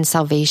truth and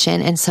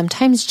salvation, and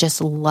sometimes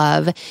just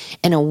love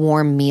and a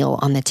warm meal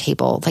on the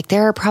table. Like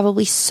there are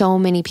probably so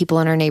many people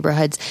in our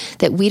neighborhoods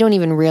that we don't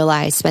even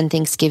realize spend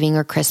Thanksgiving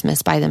or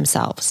Christmas by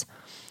themselves.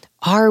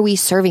 Are we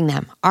serving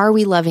them? Are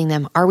we loving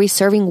them? Are we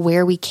serving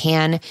where we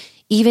can?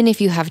 Even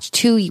if you have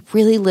 2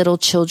 really little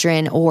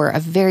children or a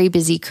very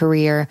busy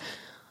career,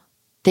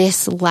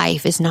 this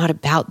life is not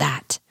about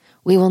that.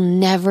 We will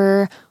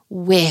never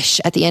wish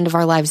at the end of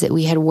our lives that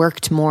we had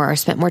worked more or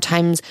spent more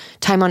time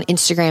on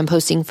Instagram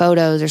posting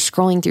photos or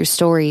scrolling through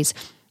stories.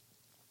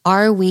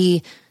 Are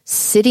we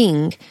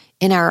sitting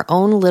in our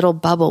own little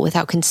bubble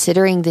without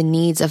considering the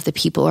needs of the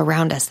people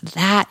around us?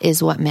 That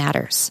is what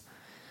matters.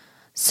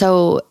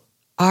 So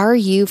are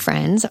you,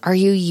 friends, are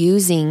you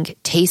using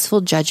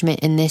tasteful judgment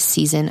in this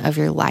season of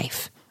your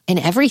life? In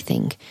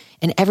everything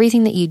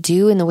that you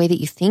do, in the way that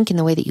you think, in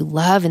the way that you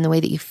love, in the way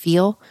that you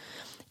feel?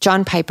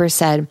 John Piper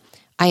said,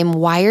 "I am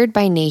wired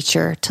by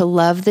nature to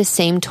love the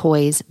same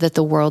toys that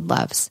the world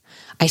loves.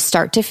 I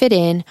start to fit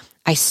in.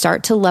 I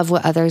start to love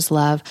what others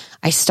love.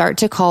 I start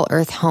to call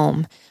Earth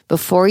home.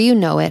 Before you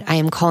know it, I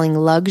am calling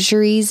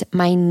luxuries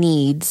my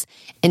needs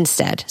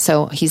instead."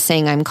 So he's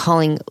saying I'm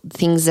calling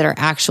things that are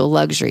actual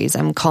luxuries,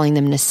 I'm calling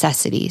them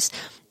necessities,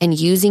 and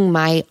using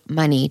my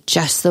money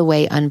just the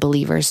way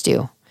unbelievers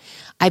do.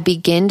 I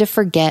begin to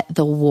forget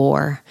the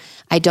war.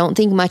 I don't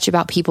think much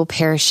about people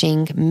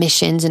perishing.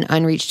 Missions and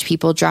unreached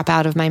people drop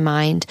out of my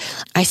mind.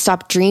 I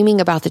stop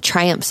dreaming about the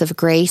triumphs of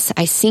grace.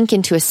 I sink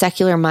into a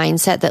secular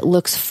mindset that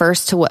looks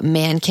first to what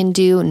man can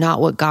do, not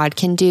what God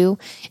can do.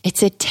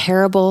 It's a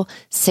terrible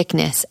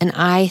sickness, and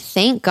I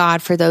thank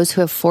God for those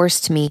who have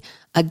forced me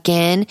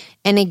again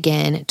and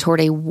again toward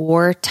a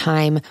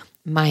wartime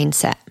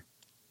mindset.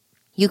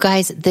 You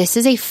guys, this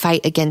is a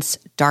fight against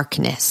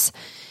darkness.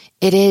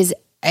 It is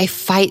a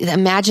fight.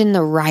 Imagine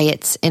the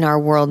riots in our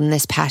world in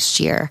this past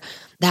year.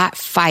 That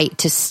fight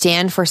to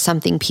stand for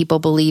something people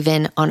believe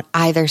in on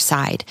either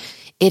side.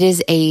 It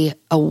is a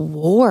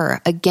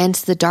war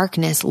against the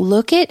darkness.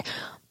 Look at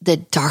the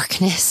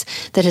darkness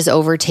that has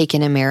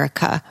overtaken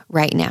America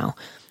right now.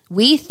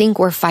 We think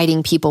we're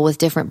fighting people with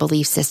different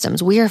belief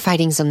systems. We are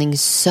fighting something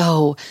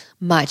so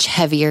much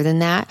heavier than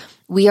that.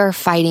 We are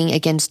fighting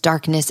against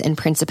darkness and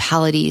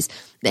principalities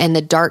and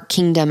the dark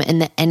kingdom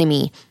and the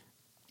enemy.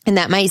 And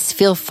that might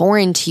feel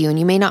foreign to you and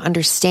you may not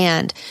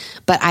understand,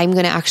 but I'm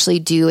going to actually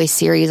do a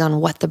series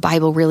on what the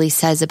Bible really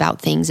says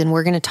about things. And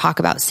we're going to talk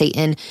about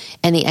Satan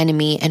and the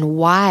enemy and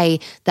why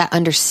that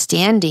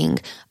understanding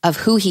of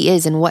who he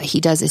is and what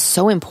he does is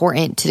so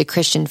important to the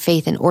Christian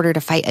faith in order to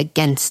fight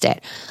against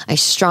it. I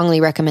strongly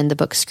recommend the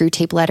book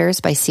Screwtape Letters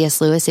by C.S.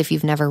 Lewis. If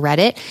you've never read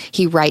it,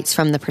 he writes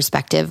from the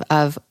perspective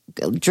of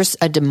just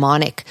a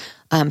demonic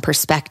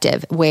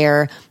perspective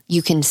where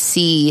you can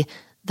see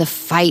the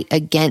fight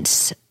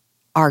against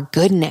our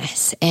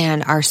goodness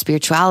and our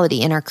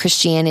spirituality and our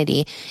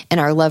Christianity and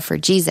our love for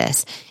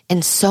Jesus.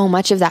 And so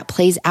much of that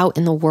plays out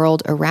in the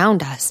world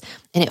around us.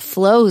 And it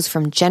flows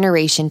from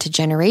generation to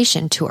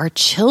generation to our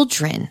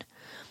children.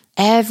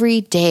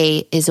 Every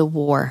day is a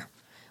war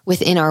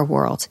within our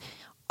world.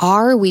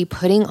 Are we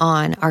putting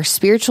on our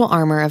spiritual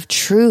armor of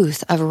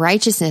truth, of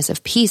righteousness,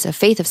 of peace, of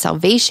faith, of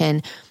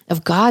salvation,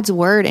 of God's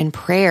word and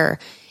prayer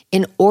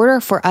in order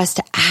for us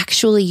to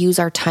actually use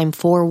our time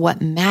for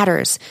what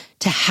matters,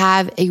 to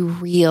have a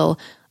real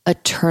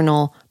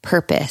eternal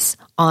purpose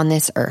on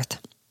this earth?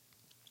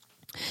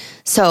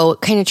 So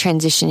kind of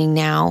transitioning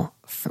now,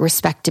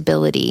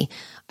 respectability,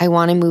 I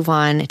want to move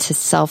on to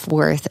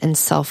self-worth and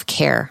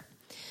self-care.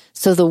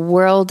 So the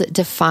world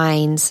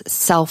defines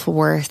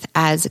self-worth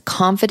as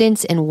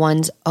confidence in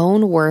one's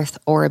own worth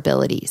or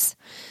abilities.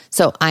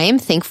 So I am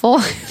thankful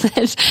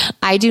that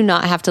I do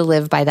not have to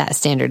live by that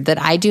standard,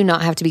 that I do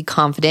not have to be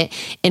confident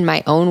in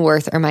my own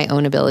worth or my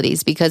own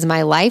abilities, because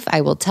my life,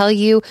 I will tell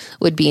you,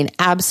 would be an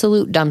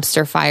absolute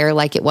dumpster fire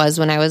like it was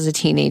when I was a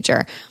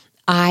teenager.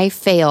 I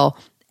fail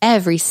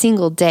every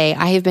single day.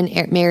 I have been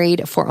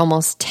married for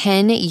almost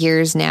 10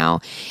 years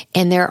now,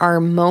 and there are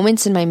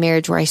moments in my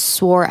marriage where I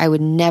swore I would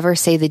never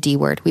say the D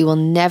word. We will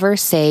never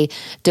say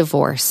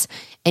divorce.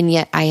 And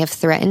yet I have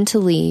threatened to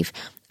leave.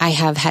 I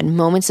have had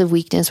moments of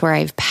weakness where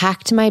I've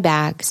packed my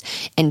bags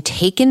and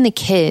taken the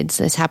kids.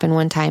 This happened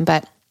one time,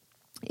 but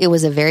it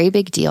was a very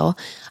big deal.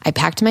 I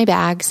packed my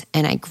bags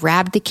and I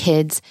grabbed the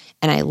kids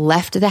and I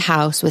left the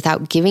house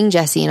without giving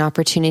Jesse an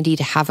opportunity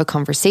to have a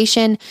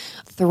conversation.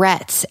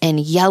 Threats and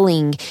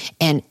yelling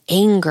and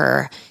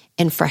anger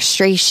and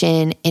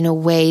frustration in a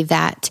way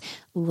that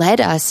led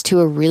us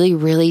to a really,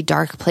 really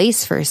dark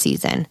place for a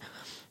season.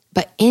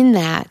 But in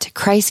that,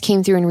 Christ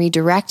came through and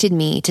redirected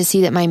me to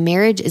see that my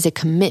marriage is a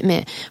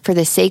commitment for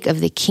the sake of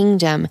the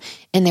kingdom,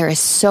 and there is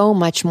so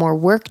much more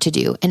work to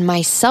do. And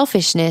my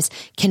selfishness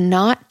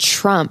cannot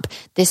trump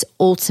this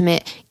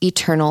ultimate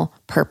eternal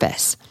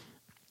purpose.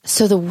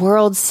 So the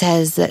world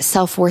says that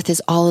self-worth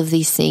is all of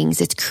these things.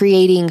 It's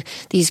creating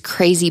these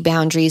crazy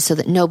boundaries so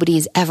that nobody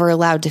is ever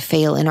allowed to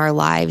fail in our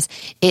lives.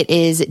 It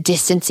is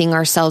distancing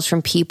ourselves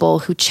from people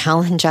who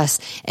challenge us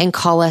and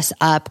call us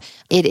up.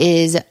 It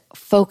is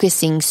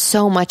focusing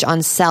so much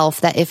on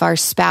self that if our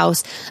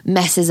spouse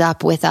messes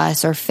up with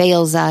us or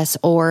fails us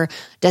or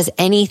does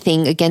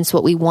anything against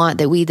what we want,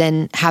 that we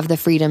then have the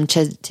freedom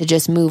to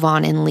just move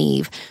on and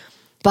leave.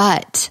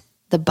 But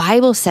the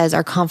Bible says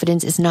our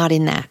confidence is not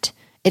in that.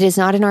 It is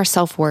not in our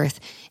self-worth.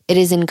 It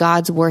is in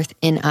God's worth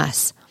in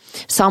us.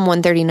 Psalm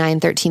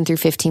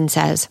 139:13-15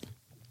 says,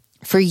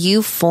 "For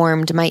you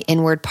formed my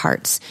inward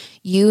parts.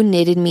 You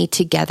knitted me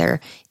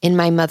together in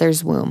my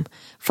mother's womb.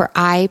 For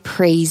I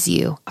praise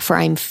you, for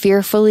I'm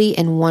fearfully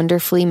and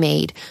wonderfully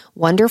made.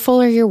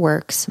 Wonderful are your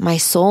works. My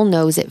soul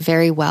knows it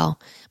very well.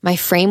 My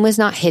frame was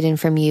not hidden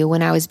from you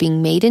when I was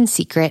being made in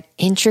secret,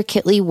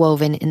 intricately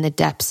woven in the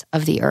depths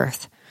of the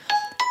earth."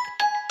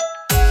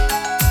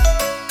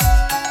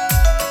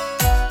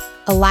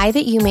 A lie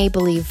that you may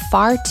believe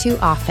far too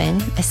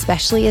often,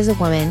 especially as a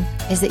woman,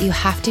 is that you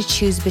have to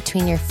choose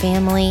between your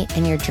family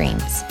and your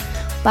dreams.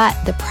 But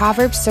the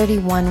Proverbs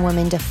 31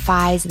 woman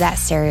defies that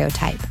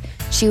stereotype.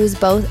 She was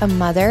both a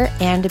mother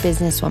and a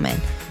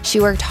businesswoman. She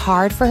worked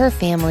hard for her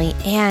family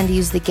and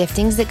used the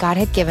giftings that God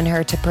had given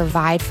her to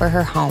provide for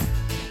her home.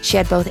 She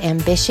had both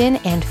ambition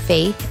and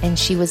faith, and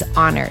she was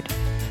honored.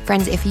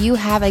 Friends, if you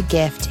have a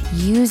gift,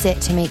 use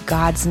it to make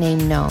God's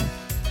name known.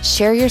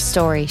 Share your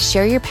story,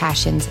 share your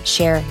passions,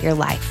 share your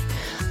life.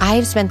 I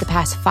have spent the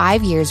past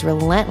 5 years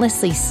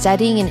relentlessly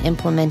studying and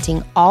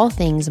implementing all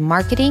things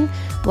marketing,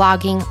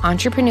 blogging,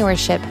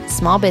 entrepreneurship,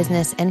 small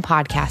business, and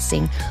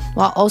podcasting,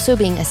 while also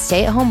being a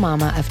stay-at-home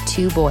mama of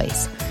 2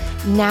 boys.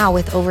 Now,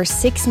 with over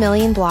 6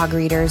 million blog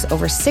readers,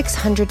 over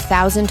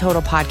 600,000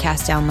 total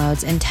podcast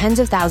downloads, and tens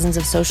of thousands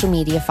of social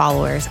media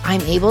followers,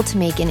 I'm able to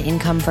make an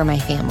income for my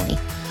family.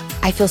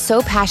 I feel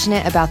so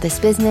passionate about this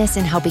business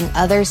and helping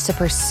others to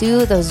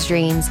pursue those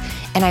dreams,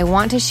 and I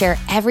want to share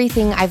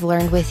everything I've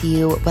learned with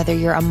you, whether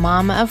you're a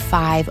mom of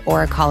 5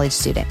 or a college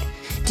student.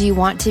 Do you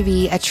want to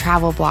be a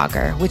travel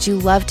blogger? Would you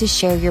love to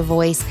share your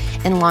voice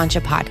and launch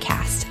a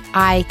podcast?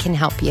 I can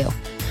help you.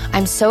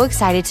 I'm so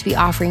excited to be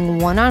offering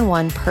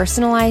one-on-one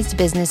personalized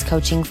business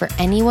coaching for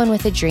anyone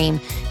with a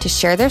dream to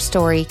share their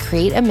story,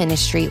 create a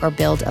ministry, or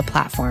build a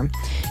platform.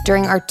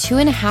 During our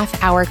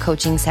 2.5-hour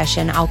coaching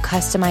session, I'll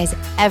customize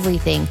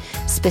everything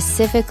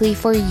specifically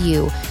for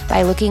you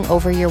by looking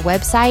over your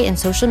website and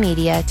social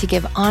media to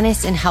give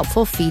honest and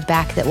helpful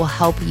feedback that will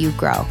help you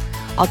grow.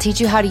 I'll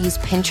teach you how to use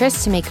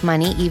Pinterest to make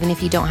money even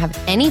if you don't have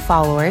any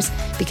followers,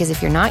 because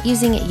if you're not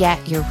using it yet,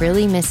 you're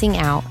really missing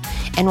out.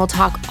 And we'll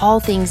talk all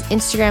things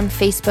Instagram,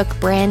 Facebook,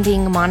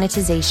 branding,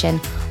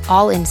 monetization,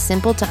 all in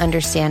simple to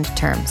understand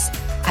terms.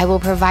 I will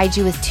provide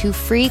you with 2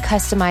 free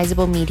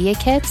customizable media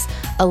kits,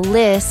 a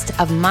list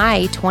of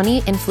my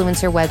 20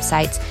 influencer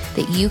websites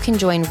that you can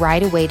join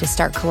right away to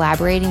start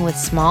collaborating with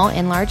small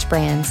and large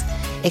brands,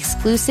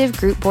 exclusive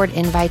group board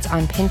invites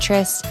on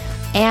Pinterest,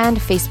 and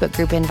Facebook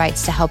group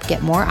invites to help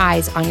get more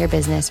eyes on your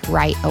business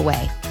right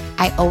away.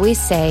 I always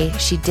say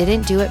she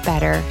didn't do it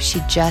better, she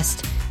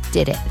just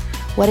did it.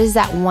 What is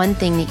that one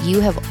thing that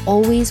you have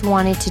always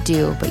wanted to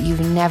do, but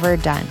you've never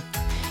done?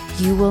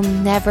 You will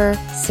never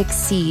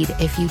succeed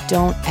if you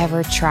don't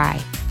ever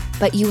try,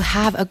 but you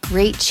have a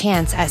great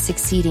chance at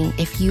succeeding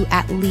if you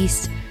at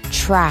least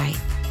try.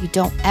 You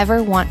don't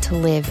ever want to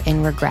live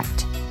in regret.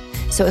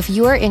 So if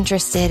you are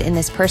interested in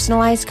this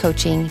personalized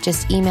coaching,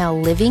 just email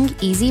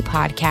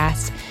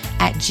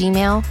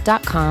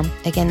livingeasypodcast@gmail.com.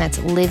 Again, that's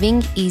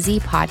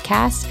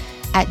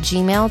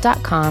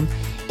livingeasypodcast@gmail.com.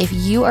 If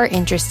you are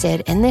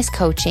interested in this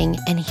coaching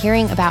and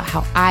hearing about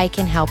how I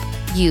can help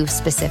you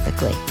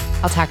specifically.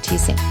 I'll talk to you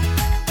soon.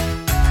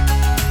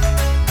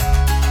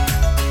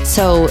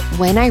 So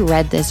when I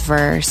read this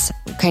verse,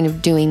 kind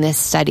of doing this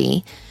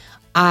study,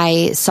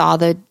 I saw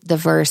the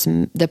verse,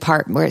 the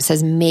part where it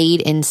says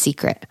made in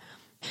secret.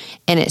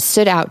 And it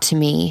stood out to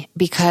me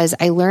because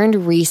I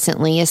learned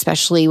recently,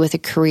 especially with a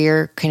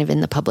career kind of in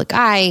the public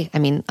eye, I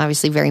mean,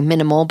 obviously very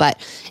minimal, but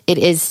it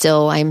is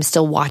still, I'm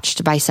still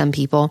watched by some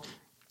people,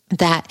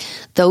 that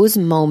those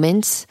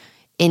moments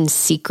in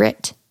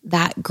secret,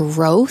 that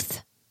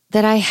growth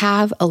that I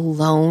have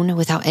alone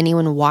without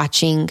anyone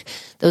watching,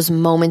 those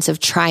moments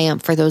of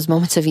triumph or those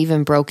moments of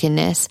even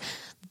brokenness,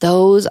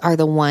 those are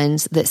the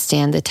ones that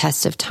stand the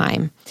test of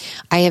time.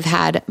 I have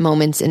had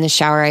moments in the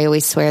shower. I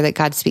always swear that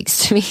God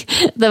speaks to me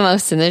the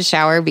most in the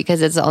shower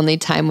because it's the only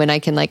time when I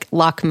can like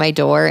lock my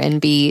door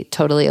and be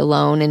totally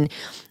alone and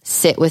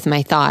sit with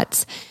my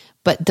thoughts.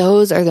 But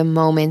those are the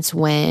moments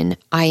when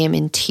I am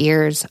in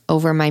tears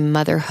over my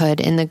motherhood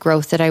and the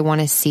growth that I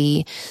want to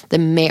see,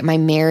 my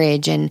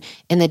marriage and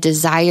the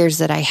desires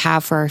that I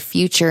have for our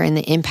future and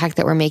the impact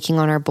that we're making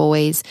on our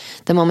boys,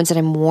 the moments that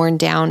I'm worn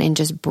down and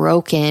just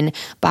broken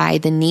by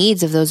the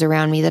needs of those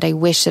around me that I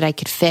wish that I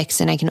could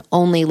fix and I can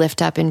only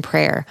lift up in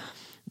prayer.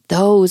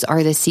 Those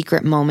are the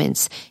secret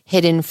moments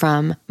hidden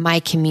from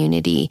my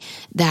community,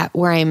 that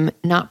where I'm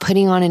not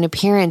putting on an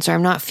appearance or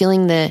I'm not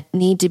feeling the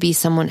need to be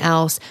someone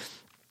else.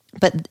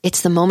 But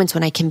it's the moments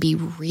when I can be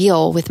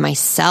real with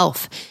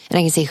myself and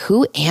I can say,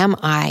 who am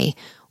I?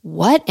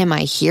 What am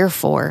I here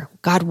for?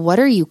 God, what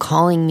are you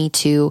calling me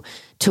to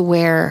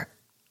where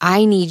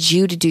I need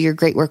you to do your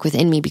great work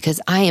within me because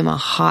I am a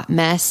hot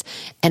mess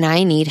and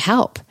I need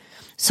help.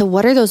 So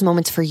what are those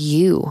moments for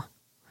you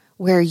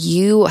where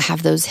you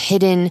have those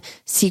hidden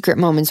secret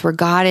moments where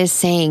God is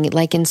saying,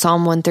 like in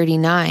Psalm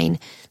 139,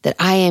 that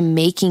I am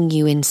making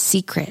you in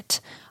secret.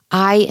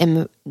 I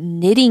am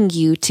knitting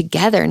you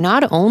together,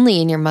 not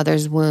only in your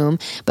mother's womb,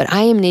 but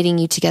I am knitting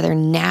you together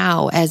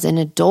now as an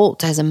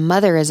adult, as a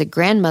mother, as a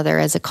grandmother,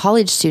 as a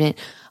college student.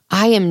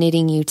 I am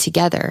knitting you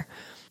together.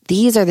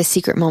 These are the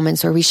secret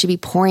moments where we should be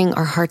pouring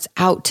our hearts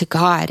out to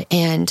God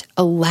and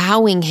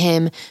allowing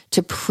Him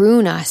to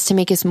prune us, to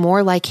make us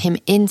more like Him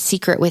in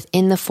secret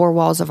within the four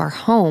walls of our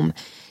home,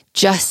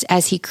 just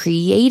as He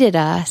created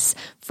us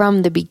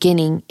from the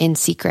beginning in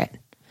secret.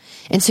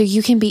 And so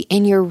you can be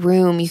in your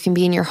room, you can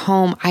be in your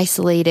home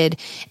isolated,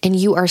 and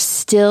you are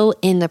still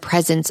in the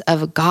presence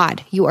of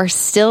God. You are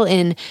still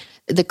in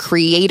the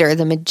Creator,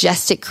 the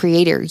majestic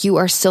Creator. You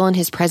are still in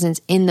His presence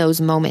in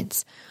those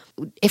moments.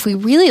 If we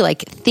really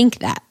think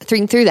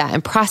through that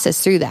and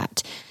process through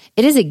that,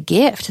 it is a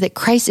gift that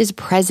Christ is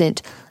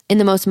present in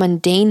the most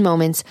mundane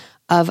moments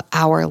of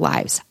our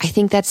lives. I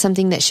think that's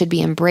something that should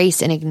be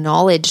embraced and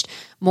acknowledged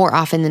more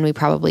often than we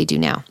probably do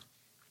now.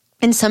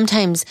 And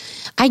sometimes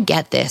I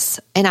get this,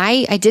 and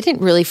I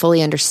didn't really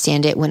fully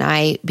understand it when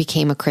I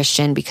became a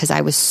Christian because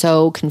I was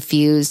so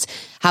confused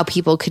how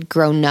people could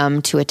grow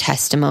numb to a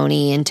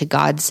testimony and to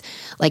God's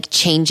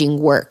changing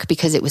work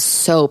because it was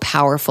so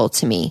powerful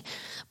to me.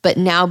 But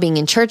now being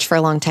in church for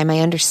a long time, I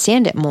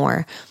understand it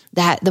more,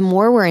 that the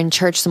more we're in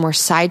church, the more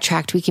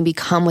sidetracked we can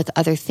become with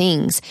other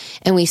things.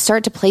 And we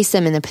start to place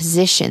them in the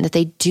position that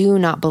they do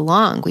not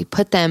belong. We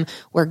put them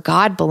where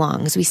God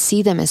belongs. We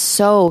see them as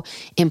so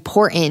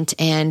important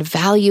and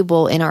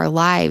valuable in our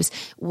lives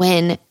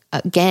when,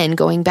 again,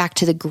 going back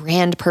to the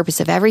grand purpose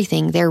of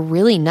everything, they're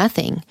really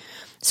nothing.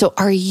 So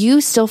are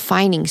you still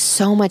finding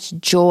so much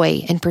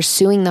joy in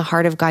pursuing the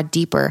heart of God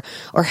deeper?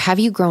 Or have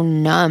you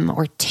grown numb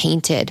or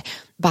tainted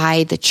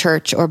by the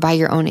church or by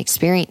your own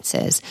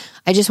experiences?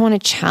 I just want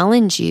to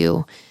challenge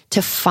you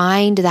to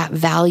find that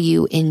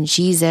value in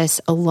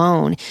Jesus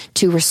alone,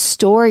 to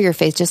restore your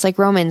faith, just like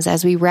Romans,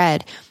 as we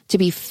read, to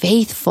be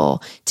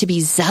faithful, to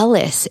be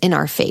zealous in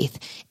our faith,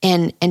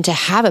 and to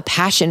have a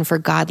passion for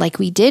God like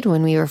we did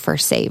when we were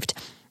first saved.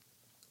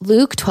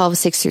 Luke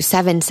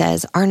 12:6-7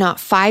 says, "Are not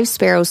 5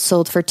 sparrows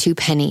sold for 2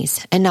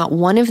 pennies, and not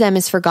one of them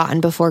is forgotten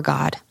before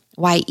God?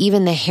 Why,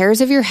 even the hairs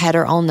of your head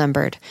are all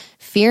numbered.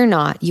 Fear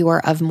not, you are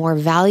of more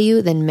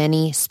value than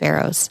many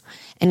sparrows."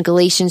 And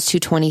Galatians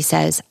 2:20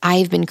 says, "I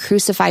have been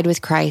crucified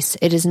with Christ.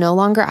 It is no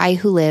longer I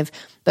who live,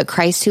 but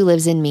Christ who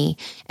lives in me.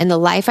 And the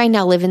life I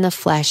now live in the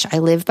flesh, I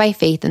live by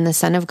faith in the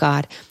Son of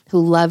God, who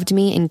loved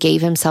me and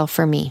gave Himself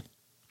for me."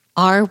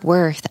 Our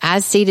worth,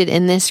 as stated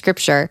in this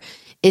scripture,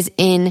 is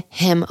in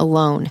Him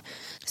alone.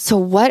 So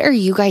what are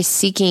you guys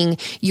seeking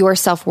your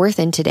self-worth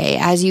in today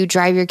as you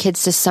drive your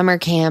kids to summer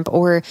camp,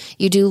 or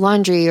you do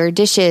laundry or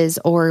dishes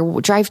or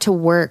drive to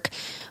work?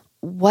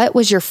 What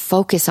was your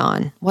focus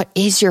on? What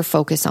is your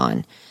focus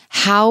on?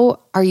 How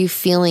are you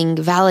feeling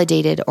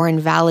validated or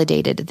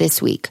invalidated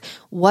this week?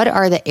 What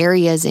are the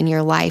areas in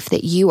your life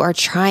that you are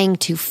trying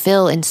to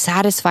fill and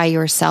satisfy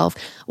yourself,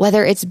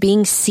 whether it's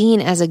being seen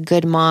as a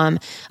good mom?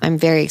 I'm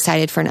very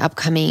excited for an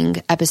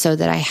upcoming episode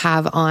that I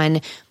have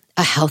on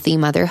a healthy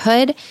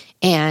motherhood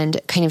and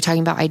kind of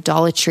talking about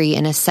idolatry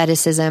and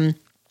asceticism,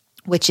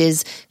 which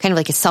is kind of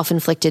like a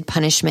self-inflicted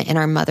punishment in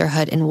our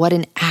motherhood, and what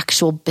an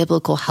actual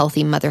biblical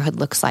healthy motherhood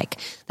looks like.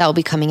 That will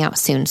be coming out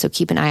soon, so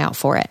keep an eye out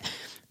for it.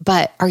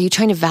 But are you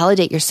trying to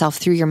validate yourself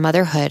through your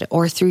motherhood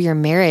or through your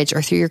marriage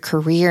or through your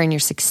career and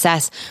your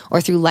success or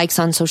through likes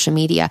on social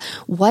media?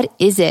 What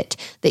is it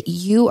that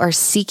you are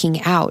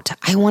seeking out?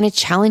 I want to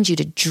challenge you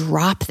to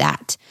drop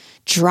that.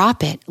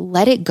 Drop it,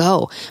 let it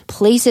go,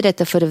 place it at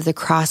the foot of the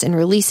cross and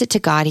release it to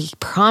God. He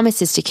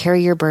promises to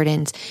carry your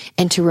burdens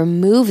and to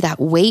remove that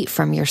weight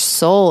from your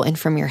soul and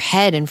from your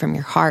head and from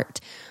your heart.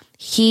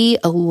 He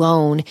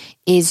alone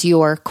is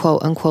your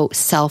quote unquote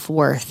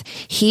self-worth.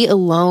 He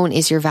alone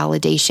is your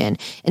validation.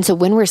 And so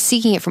when we're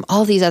seeking it from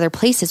all these other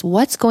places,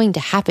 what's going to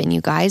happen,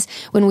 you guys?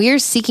 When we are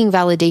seeking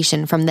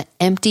validation from the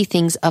empty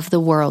things of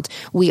the world,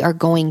 we are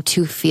going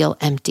to feel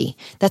empty.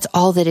 That's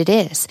all that it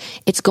is.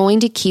 It's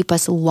going to keep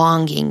us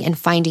longing and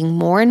finding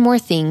more and more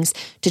things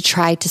to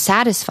try to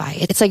satisfy.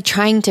 It's like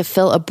trying to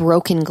fill a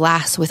broken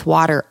glass with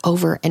water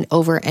over and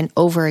over and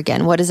over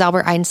again. What does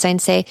Albert Einstein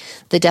say?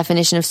 The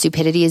definition of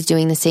stupidity is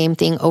doing the same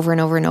thing over and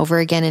over and over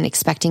again and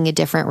expecting a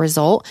different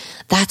result.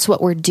 That's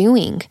what we're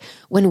doing.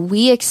 When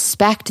we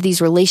expect these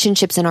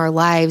relationships in our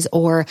lives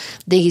or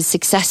these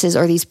successes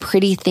or these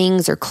pretty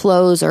things or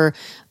clothes or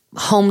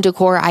home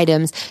decor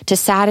items to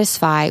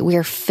satisfy, we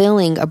are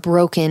filling a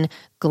broken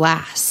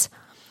glass.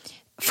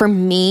 For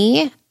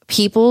me,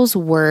 people's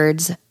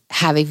words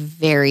have a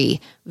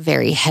very,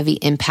 very heavy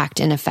impact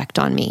and effect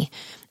on me.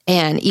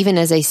 And even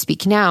as I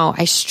speak now,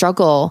 I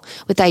struggle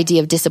with the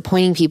idea of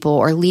disappointing people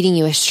or leading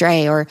you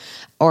astray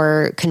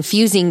or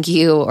confusing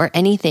you or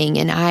anything.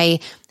 And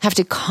I have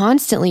to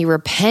constantly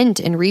repent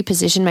and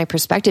reposition my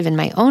perspective in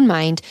my own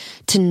mind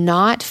to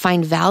not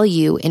find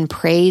value in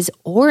praise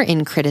or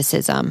in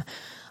criticism.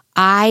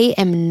 I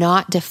am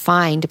not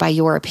defined by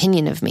your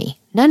opinion of me.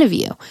 None of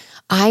you.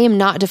 I am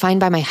not defined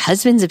by my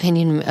husband's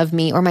opinion of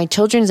me or my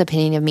children's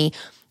opinion of me.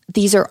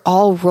 These are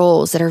all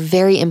roles that are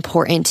very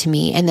important to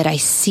me and that I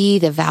see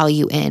the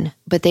value in,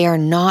 but they are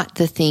not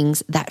the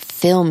things that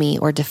fill me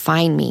or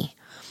define me.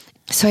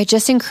 So I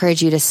just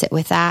encourage you to sit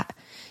with that,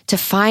 to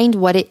find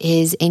what it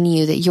is in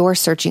you that you're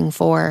searching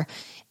for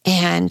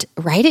and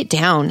write it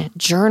down,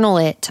 journal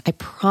it. I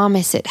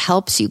promise it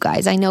helps you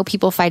guys. I know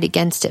people fight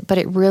against it, but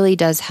it really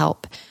does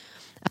help.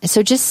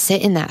 So just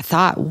sit in that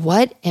thought.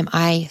 What am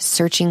I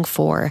searching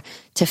for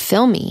to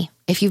fill me?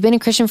 If you've been a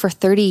Christian for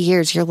 30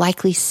 years, you're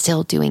likely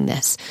still doing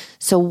this.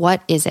 So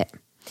what is it?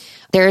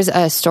 There's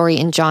a story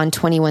in John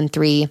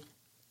 21:3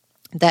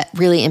 that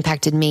really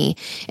impacted me.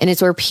 And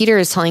it's where Peter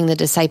is telling the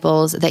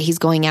disciples that he's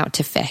going out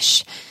to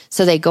fish.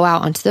 So they go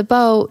out onto the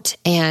boat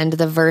and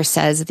the verse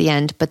says at the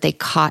end, but they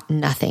caught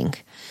nothing.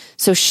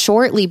 So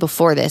shortly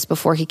before this,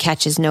 before he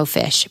catches no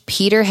fish,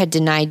 Peter had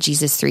denied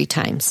Jesus 3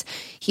 times.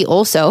 He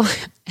also,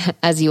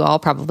 as you all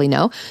probably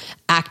know,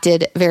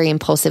 acted very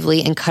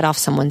impulsively and cut off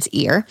someone's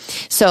ear.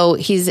 So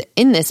he's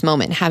in this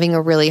moment having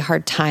a really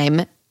hard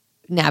time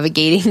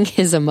navigating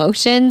his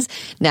emotions,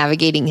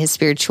 navigating his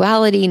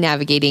spirituality,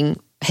 navigating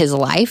his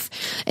life.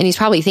 And he's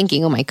probably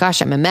thinking, oh my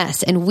gosh, I'm a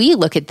mess. And we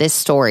look at this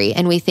story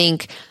and we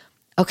think,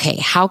 okay,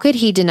 how could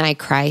he deny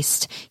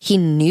Christ? He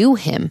knew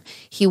him.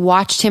 He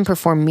watched him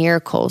perform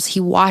miracles. He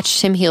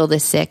watched him heal the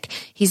sick.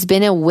 He's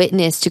been a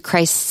witness to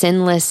Christ's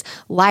sinless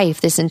life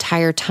this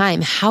entire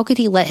time. How could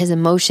he let his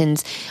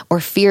emotions or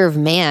fear of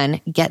man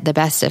get the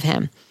best of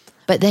him?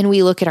 But then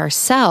we look at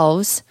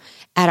ourselves,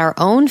 at our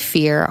own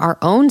fear, our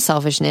own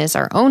selfishness,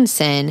 our own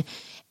sin,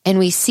 and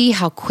we see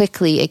how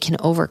quickly it can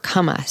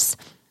overcome us.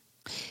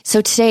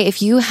 So today,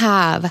 if you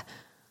have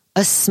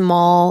a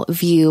small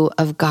view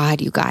of God,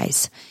 you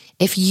guys,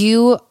 if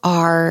you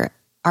are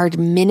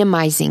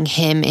minimizing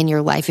him in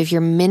your life, if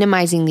you're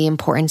minimizing the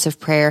importance of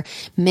prayer,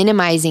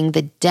 minimizing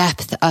the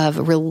depth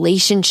of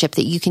relationship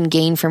that you can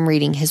gain from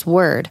reading his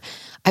word,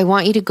 I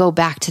want you to go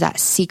back to that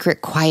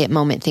secret quiet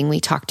moment thing we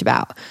talked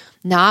about.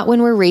 Not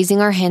when we're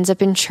raising our hands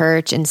up in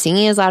church and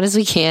singing as loud as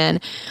we can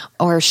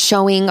or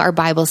showing our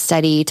Bible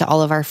study to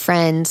all of our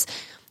friends,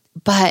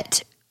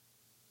 but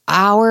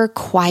our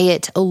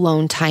quiet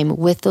alone time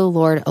with the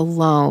Lord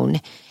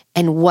alone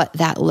and what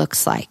that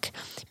looks like.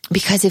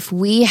 Because if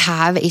we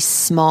have a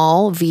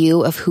small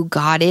view of who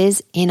God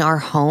is in our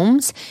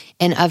homes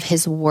and of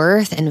his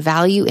worth and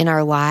value in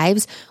our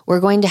lives, we're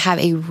going to have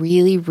a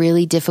really,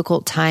 really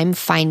difficult time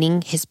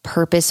finding his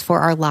purpose for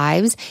our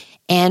lives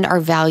and our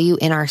value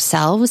in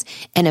ourselves.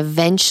 And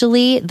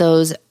eventually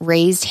those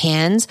raised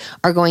hands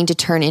are going to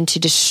turn into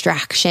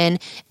distraction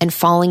and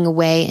falling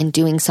away and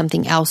doing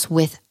something else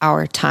with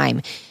our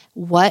time.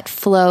 What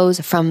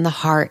flows from the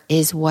heart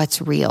is what's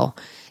real.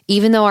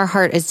 Even though our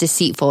heart is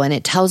deceitful and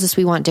it tells us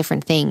we want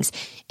different things,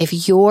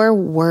 if your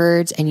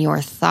words and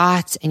your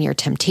thoughts and your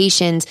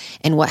temptations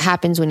and what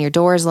happens when your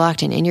door is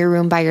locked and in your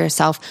room by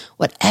yourself,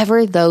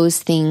 whatever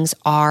those things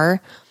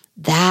are,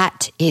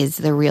 that is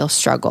the real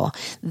struggle.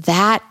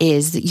 That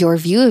is your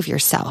view of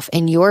yourself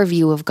and your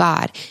view of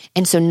God.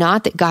 And so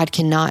not that God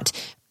cannot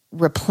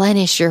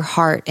replenish your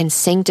heart and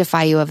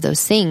sanctify you of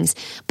those things,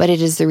 but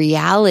it is the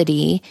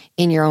reality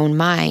in your own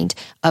mind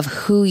of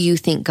who you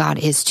think God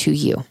is to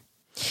you.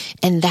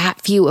 And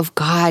that view of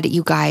God,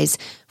 you guys,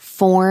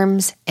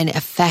 forms and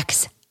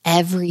affects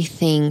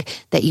everything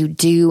that you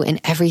do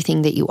and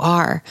everything that you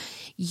are.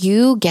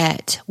 You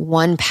get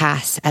one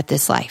pass at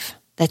this life.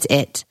 That's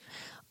it.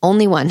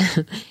 Only one.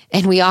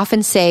 And we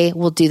often say,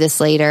 we'll do this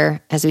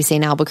later. As we say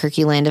in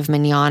Albuquerque, land of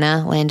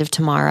mañana, land of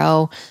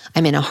tomorrow.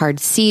 I'm in a hard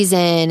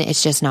season.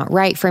 It's just not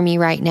right for me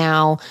right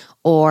now.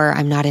 Or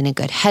I'm not in a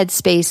good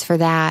headspace for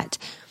that.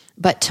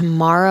 But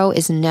tomorrow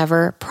is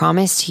never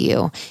promised to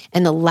you.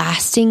 And the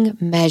lasting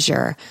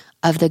measure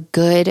of the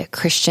good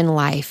Christian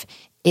life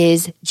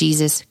is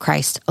Jesus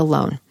Christ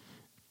alone.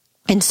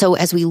 And so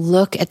as we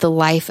look at the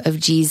life of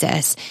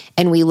Jesus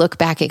and we look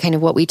back at kind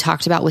of what we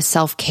talked about with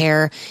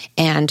self-care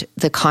and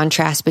the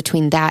contrast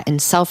between that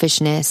and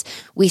selfishness,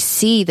 we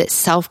see that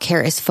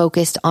self-care is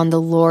focused on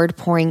the Lord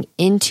pouring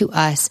into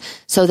us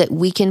so that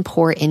we can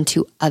pour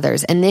into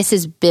others. And this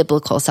is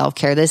biblical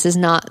self-care. This is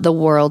not the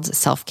world's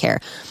self-care.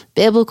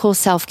 Biblical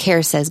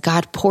self-care says,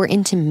 God, pour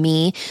into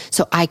me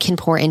so I can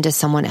pour into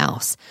someone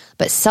else.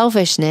 But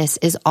selfishness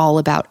is all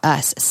about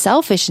us.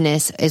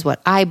 Selfishness is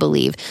what I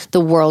believe the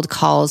world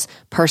calls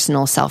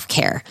personal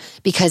self-care,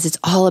 because it's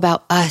all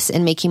about us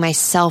and making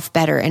myself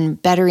better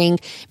and bettering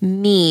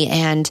me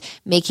and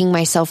making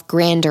myself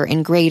grander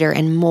and greater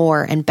and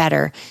more and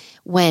better.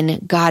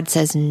 When God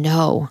says,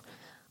 no,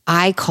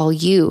 I call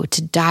you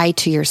to die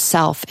to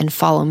yourself and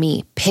follow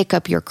me. Pick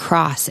up your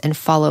cross and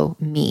follow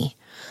me.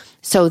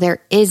 So there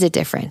is a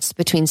difference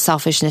between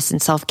selfishness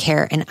and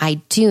self-care. And I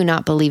do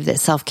not believe that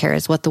self-care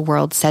is what the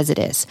world says it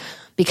is,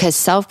 because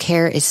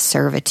self-care is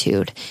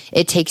servitude.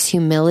 It takes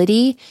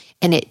humility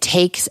and it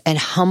takes a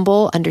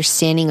humble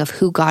understanding of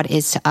who God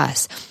is to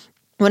us.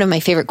 One of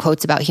my favorite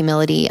quotes about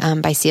humility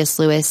by C.S.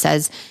 Lewis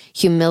says,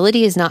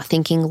 "Humility is not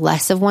thinking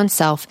less of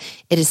oneself.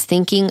 It is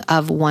thinking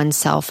of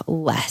oneself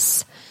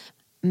less."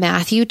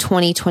 Matthew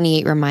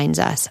 20:28 reminds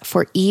us,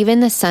 "For even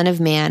the Son of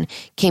Man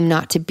came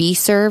not to be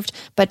served,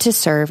 but to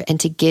serve and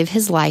to give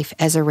his life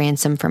as a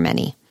ransom for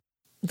many."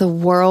 The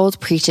world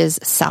preaches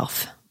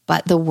self,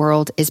 but the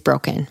world is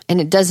broken.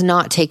 And it does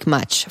not take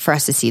much for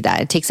us to see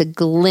that. It takes a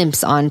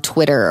glimpse on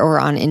Twitter or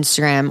on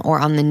Instagram or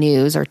on the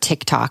news or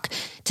TikTok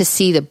to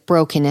see the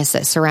brokenness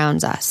that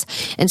surrounds us.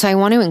 And so I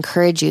want to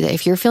encourage you that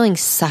if you're feeling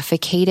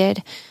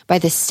suffocated by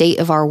the state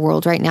of our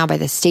world right now, by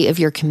the state of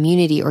your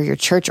community or your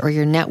church or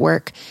your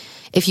network,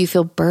 if you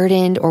feel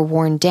burdened or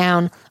worn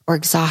down or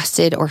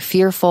exhausted or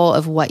fearful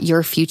of what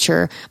your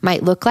future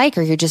might look like,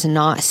 or you're just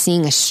not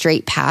seeing a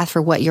straight path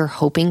for what you're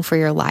hoping for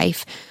your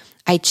life,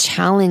 I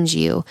challenge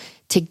you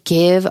to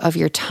give of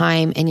your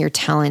time and your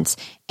talents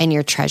and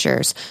your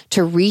treasures,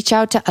 to reach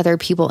out to other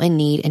people in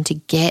need and to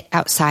get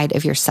outside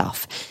of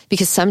yourself.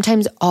 Because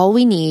sometimes all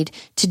we need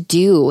to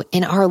do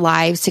in our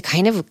lives to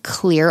kind of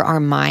clear our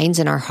minds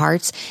and our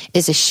hearts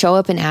is to show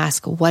up and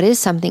ask, what is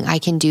something I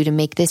can do to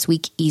make this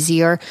week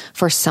easier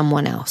for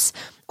someone else?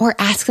 Or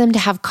ask them to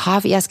have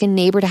coffee, ask a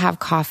neighbor to have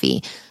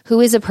coffee.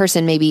 Who is a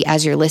person, maybe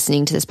as you're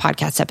listening to this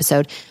podcast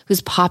episode,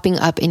 who's popping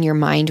up in your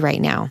mind right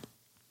now?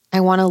 I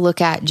want to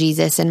look at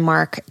Jesus in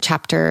Mark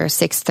chapter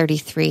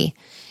 6:33.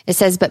 It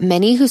says, "But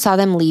many who saw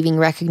them leaving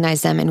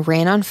recognized them and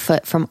ran on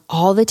foot from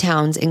all the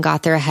towns and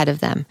got there ahead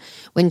of them.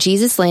 When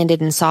Jesus landed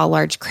and saw a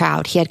large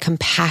crowd, he had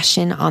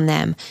compassion on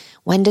them."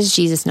 When does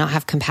Jesus not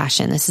have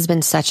compassion? This has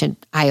been such an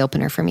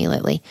eye-opener for me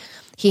lately.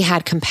 He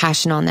had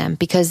compassion on them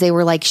because they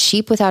were like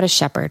sheep without a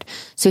shepherd.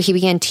 So he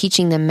began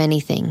teaching them many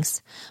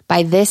things.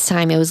 By this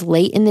time, it was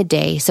late in the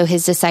day, so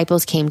his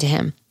disciples came to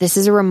him. "This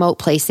is a remote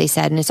place," they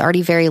said, "and it's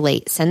already very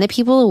late. Send the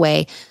people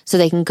away so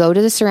they can go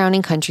to the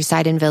surrounding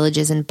countryside and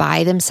villages and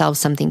buy themselves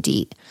something to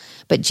eat."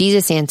 But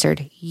Jesus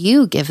answered,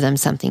 "You give them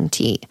something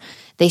to eat."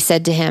 They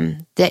said to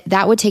him,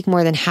 that would take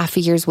more than half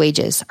a year's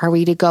wages. Are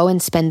we to go and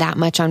spend that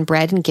much on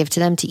bread and give to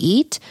them to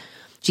eat?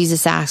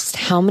 Jesus asked,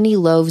 "How many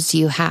loaves do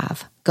you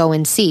have? Go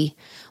and see."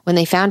 When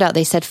they found out,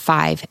 they said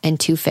 5 and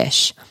 2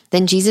 fish.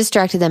 Then Jesus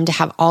directed them to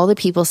have all the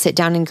people sit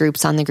down in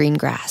groups on the green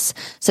grass.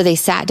 So they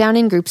sat down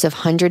in groups of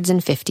hundreds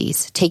and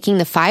fifties. Taking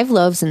the 5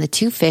 loaves and the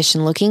 2 fish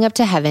and looking up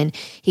to heaven,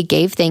 he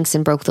gave thanks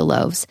and broke the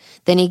loaves.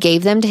 Then he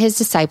gave them to his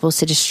disciples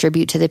to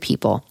distribute to the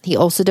people. He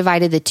also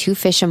divided the 2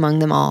 fish among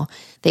them all.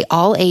 They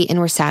all ate and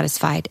were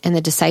satisfied, and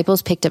the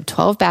disciples picked up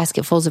 12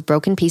 basketfuls of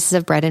broken pieces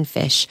of bread and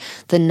fish.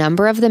 The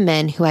number of the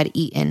men who had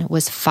eaten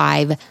was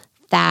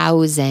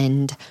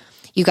 5,000.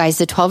 You guys,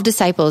 the 12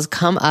 disciples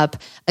come up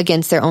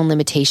against their own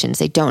limitations.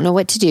 They don't know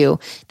what to do.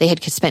 They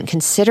had spent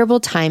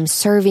considerable time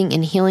serving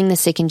and healing the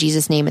sick in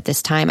Jesus' name at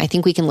this time. I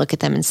think we can look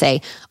at them and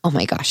say, oh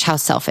my gosh, how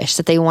selfish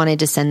that they wanted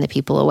to send the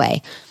people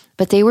away.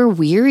 But they were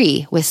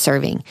weary with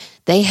serving.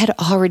 They had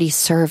already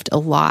served a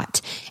lot,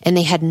 and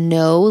they had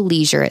no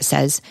leisure, it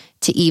says,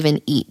 to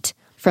even eat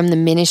from the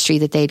ministry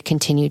that they'd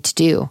continued to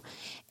do.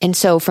 And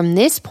so from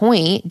this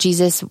point,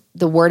 Jesus,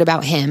 the word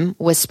about him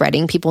was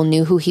spreading. People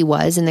knew who he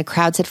was, and the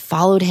crowds had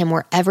followed him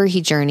wherever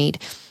he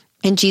journeyed.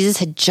 And Jesus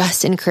had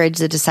just encouraged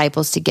the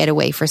disciples to get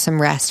away for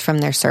some rest from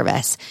their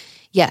service.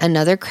 Yet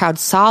another crowd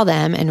saw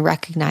them and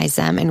recognized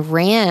them and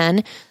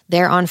ran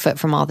there on foot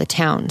from all the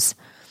towns.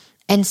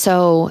 And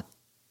so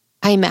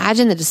I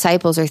imagine the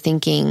disciples are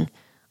thinking,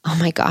 oh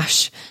my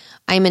gosh,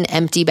 I'm an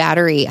empty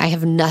battery. I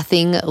have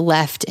nothing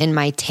left in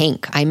my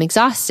tank. I'm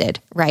exhausted,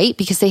 right?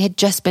 Because they had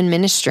just been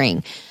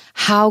ministering.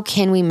 How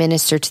can we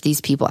minister to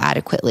these people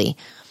adequately?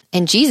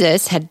 And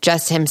Jesus had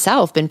just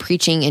himself been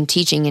preaching and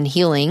teaching and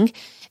healing.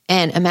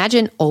 And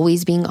imagine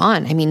always being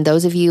on. I mean,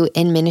 those of you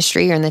in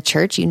ministry or in the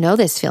church, you know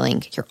this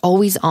feeling. You're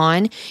always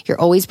on.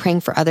 You're always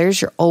praying for others.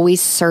 You're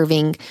always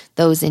serving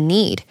those in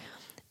need.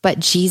 But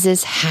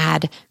Jesus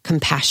had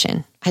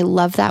compassion. I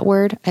love that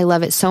word. I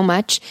love it so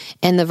much.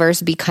 And the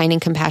verse, be kind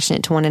and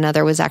compassionate to one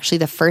another, was actually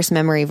the first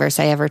memory verse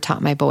I ever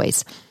taught my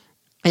boys.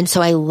 And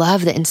so I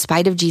love that in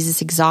spite of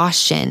Jesus'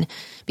 exhaustion,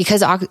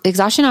 because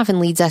exhaustion often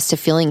leads us to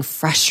feeling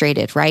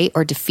frustrated, right?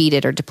 Or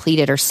defeated or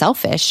depleted or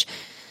selfish,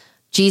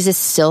 Jesus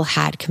still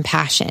had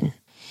compassion.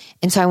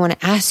 And so I want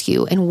to ask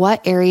you, in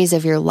what areas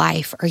of your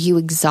life are you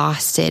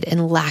exhausted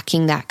and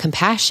lacking that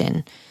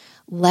compassion?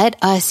 Let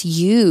us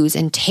use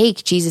and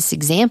take Jesus'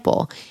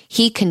 example.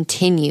 He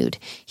continued.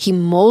 He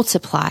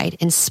multiplied.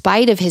 In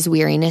spite of his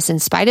weariness, in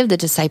spite of the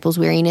disciples'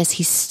 weariness,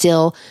 he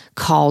still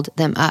called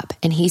them up.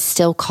 And he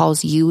still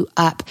calls you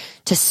up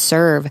to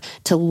serve,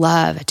 to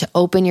love, to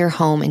open your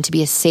home, and to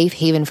be a safe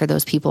haven for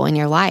those people in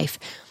your life.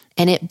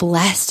 And it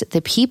blessed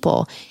the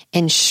people.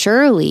 And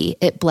surely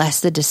it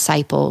blessed the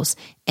disciples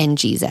and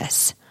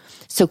Jesus.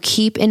 So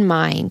keep in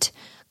mind,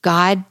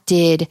 God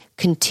did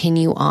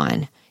continue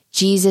on.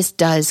 Jesus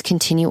does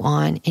continue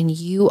on, and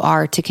you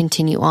are to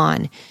continue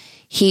on.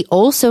 He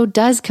also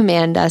does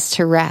command us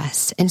to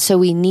rest. And so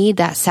we need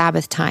that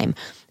Sabbath time.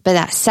 But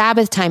that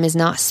Sabbath time is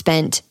not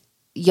spent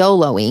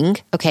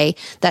YOLOing, okay?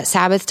 That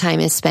Sabbath time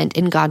is spent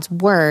in God's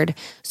word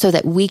so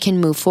that we can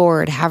move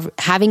forward,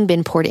 having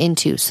been poured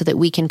into, so that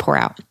we can pour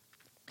out.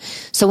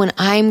 So when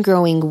I'm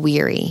growing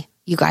weary,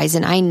 you guys,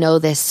 and I know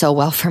this so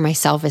well for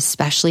myself,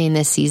 especially in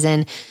this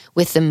season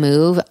with the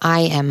move,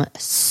 I am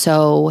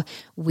so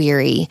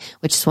weary,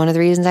 which is one of the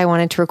reasons I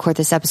wanted to record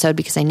this episode,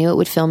 because I knew it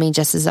would fill me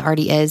just as it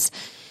already is.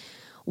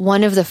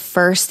 One of the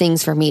first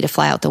things for me to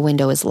fly out the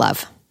window is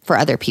love for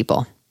other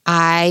people.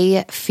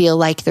 I feel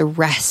like the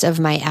rest of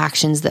my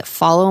actions that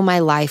follow my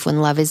life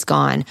when love is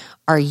gone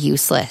are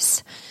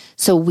useless.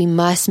 So we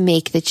must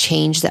make the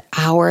change that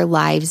our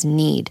lives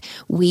need.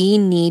 We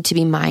need to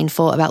be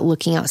mindful about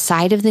looking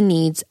outside of the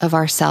needs of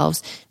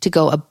ourselves to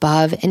go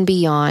above and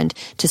beyond,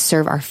 to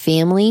serve our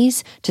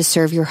families, to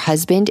serve your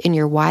husband and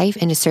your wife,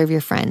 and to serve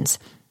your friends.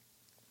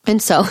 And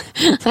so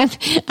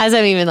as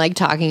I'm even like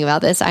talking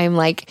about this, I'm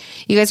like,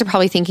 you guys are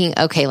probably thinking,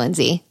 okay,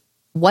 Lindsay,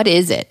 what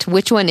is it?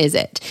 Which one is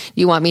it?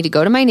 You want me to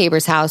go to my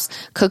neighbor's house,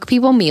 cook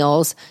people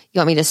meals? You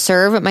want me to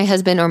serve my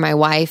husband or my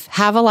wife,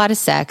 have a lot of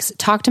sex,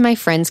 talk to my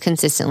friends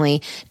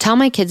consistently, tell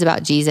my kids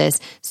about Jesus,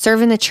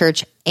 serve in the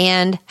church,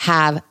 and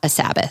have a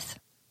Sabbath?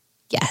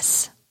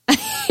 Yes.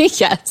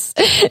 Yes.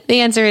 The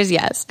answer is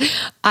yes.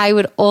 I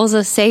would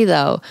also say,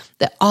 though,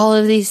 that all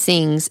of these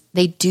things,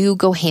 they do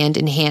go hand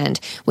in hand.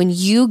 When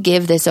you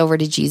give this over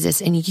to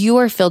Jesus and you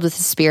are filled with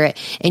the Spirit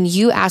and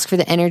you ask for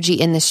the energy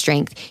and the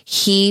strength,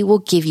 He will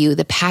give you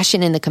the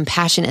passion and the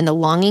compassion and the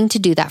longing to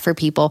do that for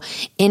people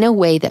in a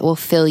way that will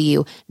fill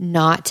you,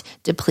 not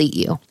deplete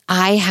you.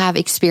 I have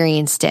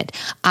experienced it.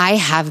 I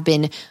have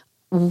been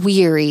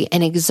weary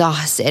and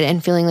exhausted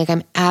and feeling like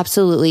I'm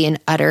absolutely an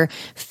utter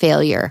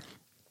failure.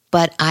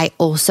 But I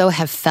also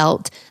have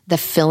felt the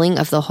filling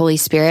of the Holy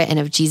Spirit and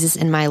of Jesus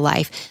in my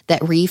life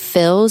that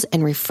refills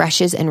and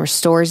refreshes and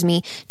restores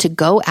me to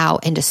go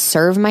out and to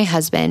serve my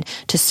husband,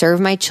 to serve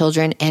my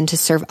children, and to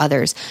serve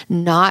others,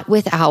 not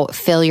without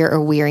failure or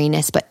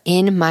weariness, but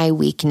in my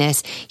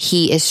weakness,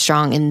 He is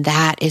strong, and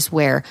that is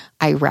where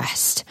I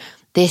rest.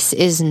 This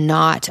is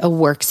not a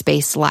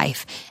works-based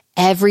life.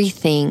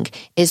 Everything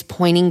is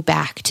pointing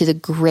back to the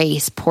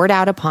grace poured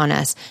out upon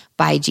us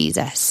by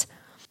Jesus.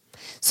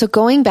 So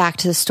going back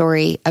to the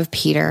story of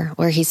Peter,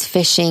 where he's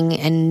fishing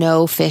and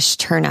no fish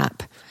turn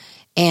up,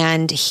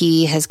 and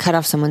he has cut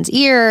off someone's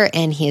ear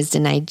and he has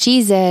denied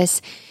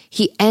Jesus,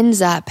 he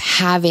ends up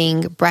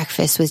having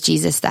breakfast with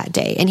Jesus that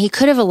day. And he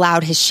could have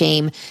allowed his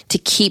shame to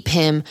keep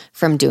him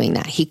from doing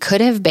that. He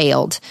could have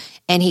bailed,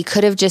 and he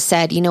could have just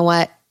said, you know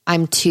what?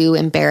 I'm too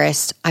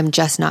embarrassed. I'm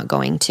just not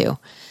going to.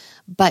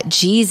 But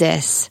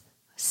Jesus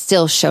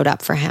still showed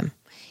up for him.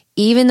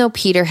 Even though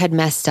Peter had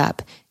messed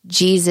up,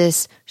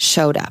 Jesus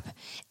showed up.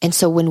 And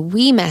so when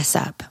we mess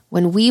up,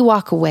 when we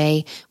walk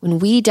away, when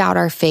we doubt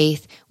our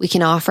faith, we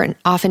can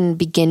often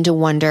begin to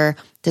wonder,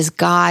 does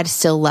God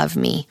still love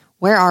me?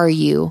 Where are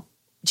you,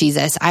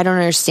 Jesus? I don't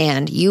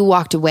understand. You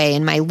walked away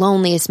in my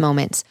loneliest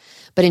moments.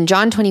 But in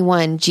John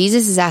 21,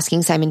 Jesus is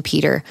asking Simon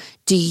Peter,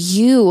 do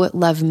you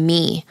love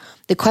me?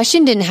 The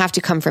question didn't have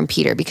to come from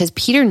Peter because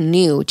Peter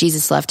knew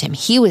Jesus loved him.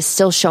 He was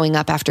still showing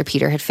up after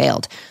Peter had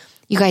failed.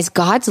 You guys,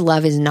 God's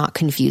love is not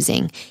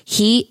confusing.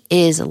 He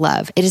is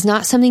love. It is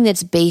not something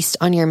that's based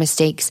on your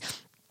mistakes.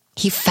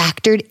 He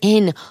factored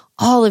in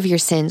all of your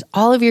sins,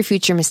 all of your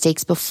future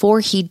mistakes before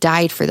He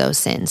died for those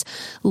sins.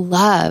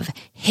 Love,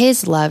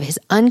 His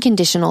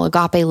unconditional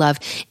agape love,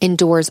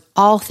 endures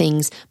all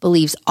things,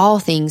 believes all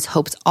things,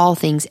 hopes all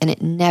things, and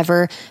it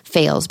never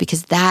fails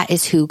because that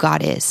is who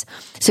God is.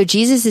 So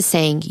Jesus is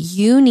saying,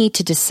 you need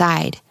to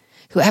decide,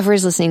 whoever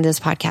is listening to this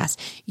podcast,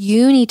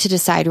 you need to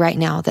decide right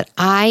now that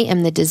I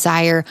am the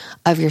desire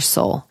of your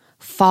soul.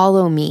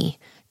 Follow me.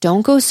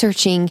 Don't go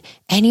searching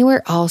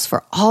anywhere else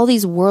for all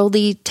these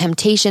worldly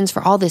temptations,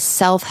 for all this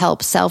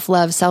self-help,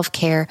 self-love,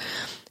 self-care.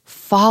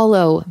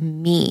 Follow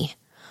me.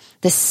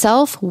 The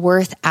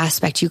self-worth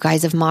aspect, you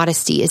guys, of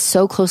modesty is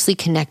so closely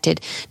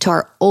connected to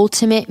our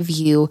ultimate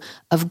view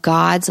of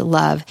God's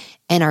love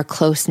and our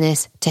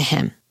closeness to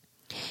Him.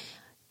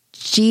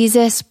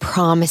 Jesus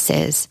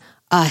promises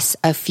us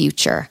a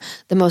future.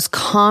 The most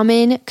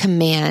common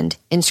command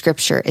in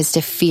Scripture is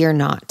to fear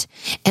not.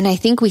 And I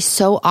think we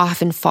so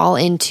often fall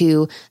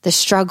into the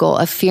struggle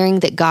of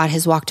fearing that God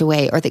has walked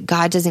away, or that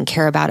God doesn't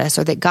care about us,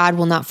 or that God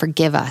will not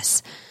forgive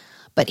us.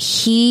 But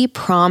He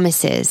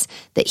promises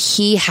that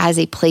He has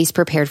a place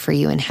prepared for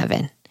you in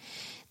heaven.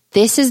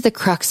 This is the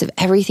crux of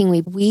everything.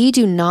 We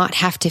do not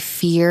have to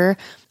fear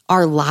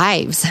our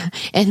lives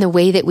and the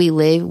way that we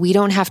live. We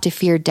don't have to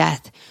fear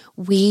death.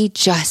 We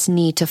just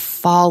need to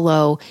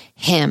follow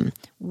Him.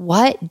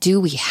 What do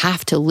we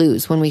have to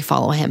lose when we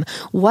follow Him?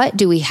 What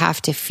do we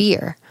have to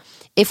fear?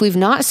 If we've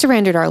not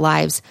surrendered our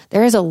lives,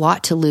 there is a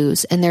lot to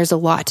lose and there's a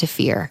lot to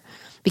fear.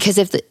 Because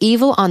if the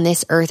evil on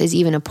this earth is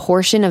even a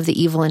portion of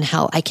the evil in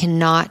hell, I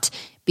cannot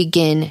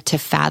begin to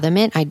fathom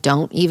it. I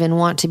don't even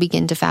want to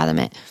begin to fathom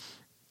it.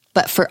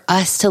 But for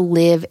us to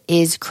live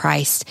is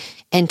Christ,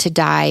 and to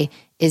die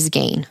is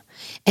gain.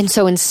 And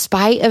so in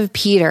spite of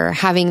Peter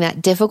having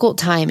that difficult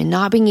time and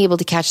not being able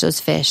to catch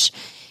those fish,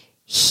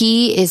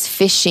 he is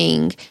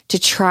fishing to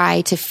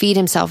try to feed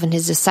himself and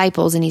his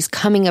disciples, and he's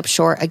coming up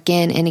short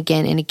again and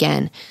again and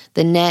again.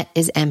 The net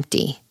is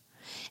empty.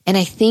 And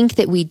I think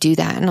that we do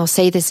that, and I'll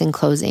say this in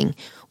closing.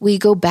 We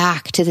go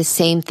back to the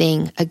same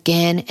thing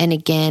again and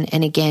again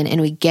and again,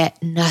 and we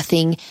get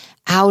nothing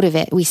out of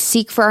it. We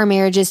seek for our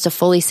marriages to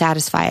fully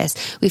satisfy us.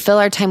 We fill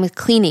our time with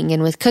cleaning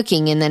and with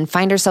cooking, and then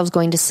find ourselves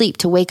going to sleep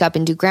to wake up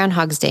and do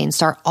Groundhog's Day and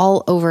start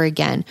all over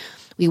again.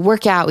 We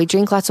work out, we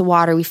drink lots of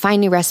water, we find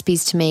new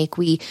recipes to make,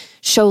 we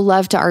show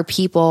love to our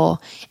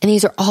people. And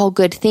these are all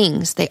good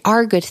things. They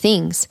are good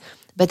things,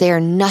 but they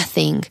are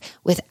nothing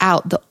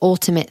without the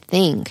ultimate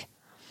thing.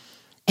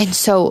 And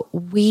so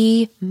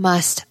we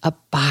must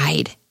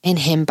abide in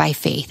him by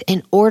faith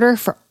in order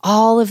for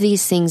all of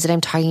these things that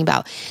I'm talking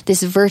about,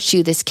 this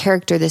virtue, this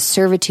character, this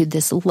servitude,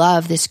 this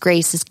love, this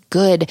grace, this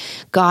good,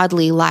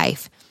 godly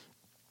life.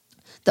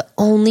 The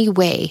only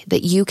way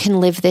that you can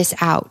live this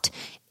out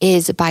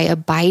is by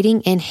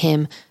abiding in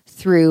him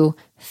through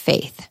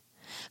faith.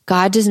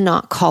 God does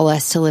not call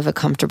us to live a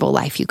comfortable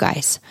life, you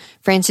guys.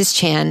 Francis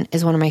Chan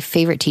is one of my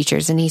favorite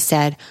teachers, and he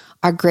said,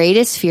 our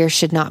greatest fear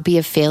should not be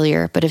of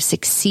failure, but of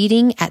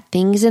succeeding at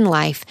things in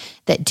life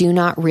that do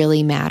not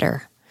really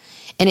matter.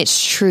 And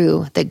it's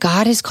true that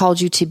God has called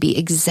you to be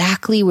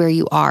exactly where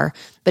you are,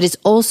 but it's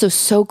also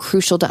so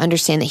crucial to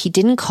understand that he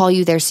didn't call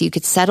you there so you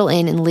could settle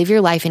in and live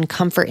your life in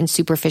comfort and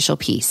superficial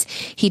peace.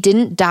 He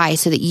didn't die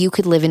so that you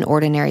could live an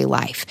ordinary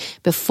life.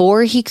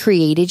 Before he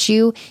created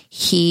you,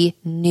 he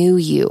knew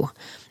you.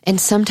 And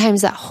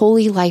sometimes that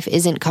holy life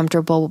isn't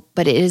comfortable,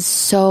 but it is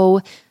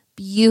so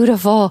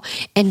beautiful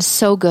and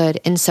so good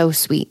and so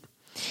sweet.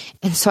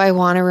 And so I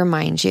want to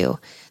remind you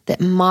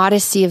that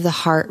modesty of the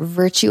heart,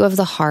 virtue of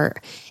the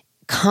heart,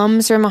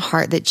 comes from a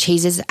heart that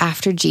chases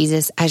after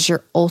Jesus as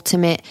your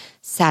ultimate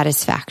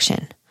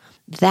satisfaction.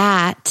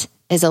 That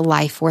is a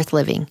life worth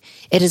living.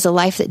 It is a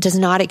life that does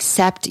not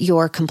accept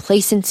your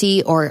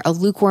complacency or a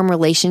lukewarm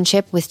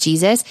relationship with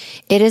Jesus.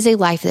 It is a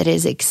life that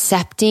is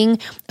accepting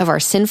of our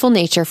sinful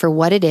nature for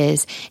what it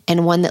is,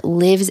 and one that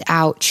lives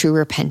out true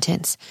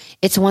repentance.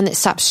 It's one that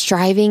stops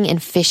striving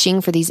and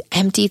fishing for these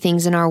empty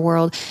things in our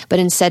world, but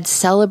instead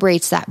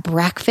celebrates that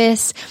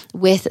breakfast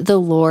with the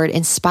Lord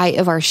in spite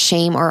of our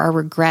shame or our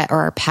regret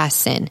or our past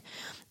sin.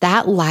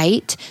 That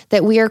light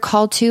that we are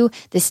called to,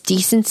 this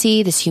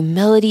decency, this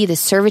humility, this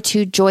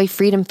servitude, joy,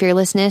 freedom,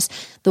 fearlessness,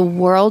 the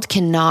world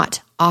cannot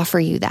offer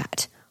you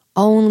that.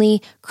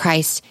 Only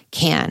Christ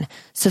can.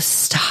 So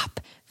stop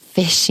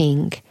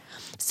fishing.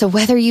 So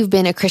whether you've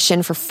been a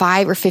Christian for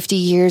 5 or 50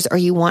 years, or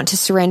you want to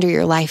surrender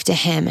your life to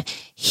him,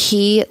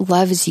 he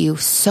loves you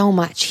so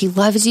much. He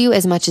loves you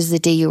as much as the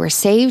day you were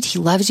saved. He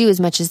loves you as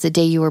much as the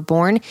day you were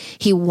born.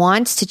 He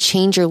wants to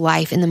change your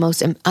life in the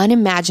most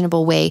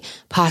unimaginable way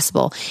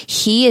possible.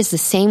 He is the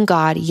same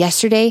God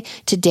yesterday,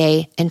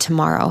 today, and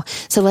tomorrow.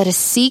 So let us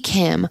seek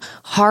him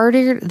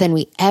harder than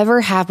we ever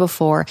have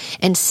before,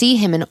 and see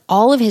him in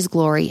all of his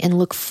glory, and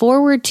look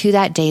forward to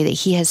that day that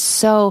he has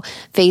so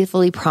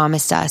faithfully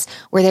promised us,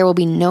 where there will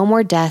be no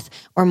more death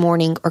or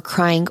mourning or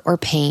crying or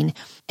pain.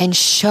 And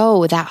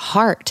show that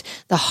heart,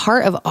 the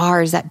heart of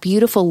ours, that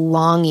beautiful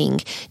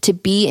longing to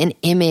be an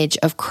image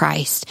of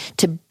Christ,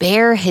 to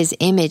bear his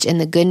image in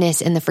the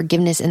goodness and the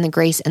forgiveness and the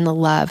grace and the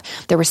love,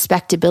 the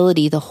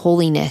respectability, the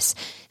holiness,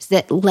 so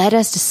that let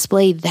us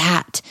display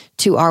that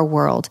to our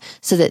world,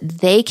 so that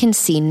they can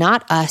see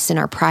not us in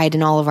our pride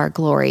and all of our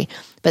glory,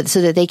 but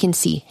so that they can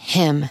see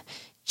him,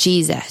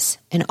 Jesus,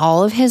 in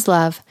all of his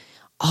love,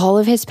 all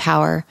of his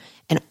power,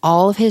 and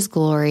all of his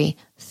glory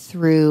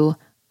through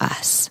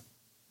us.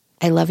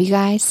 I love you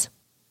guys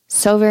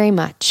so very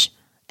much,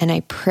 and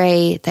I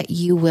pray that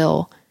you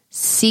will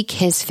seek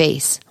his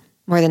face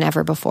more than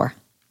ever before.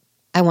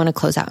 I want to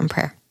close out in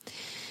prayer.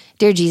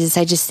 Dear Jesus,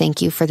 I just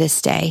thank you for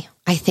this day.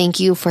 I thank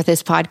you for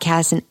this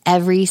podcast and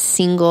every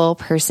single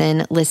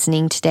person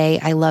listening today.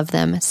 I love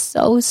them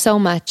so, so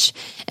much,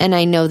 and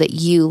I know that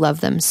you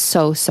love them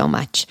so, so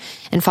much.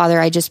 And Father,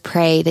 I just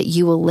pray that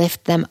you will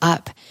lift them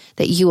up,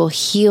 that you will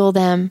heal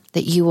them,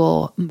 that you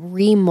will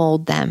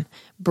remold them,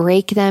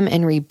 break them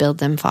and rebuild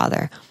them,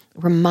 Father.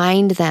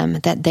 Remind them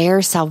that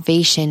their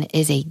salvation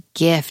is a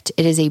gift.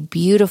 It is a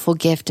beautiful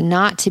gift,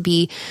 not to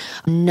be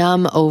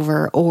numb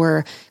over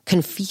or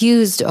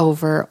confused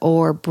over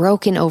or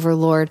broken over,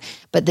 Lord,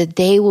 but that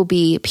they will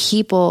be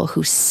people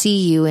who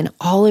see you in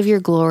all of your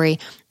glory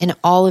and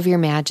all of your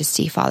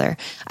majesty, Father.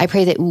 I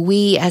pray that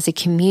we as a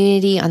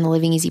community on the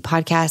Living Easy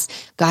podcast,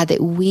 God,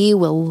 that we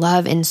will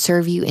love and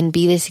serve you and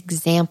be this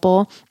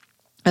example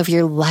of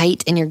your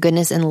light and your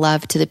goodness and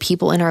love to the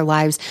people in our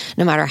lives,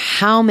 no matter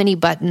how many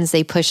buttons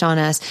they push on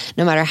us,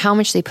 no matter how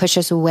much they push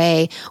us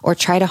away or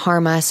try to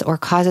harm us or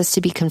cause us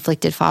to be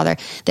conflicted, Father,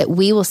 that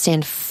we will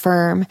stand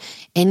firm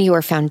in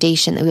your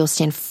foundation, that we will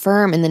stand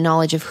firm in the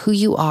knowledge of who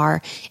you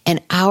are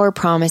and our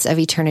promise of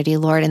eternity,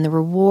 Lord. And the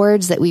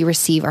rewards that we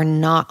receive are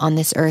not on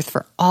this earth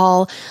for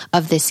all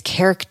of this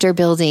character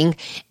building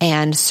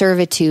and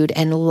servitude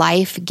and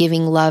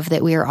life-giving love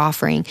that we are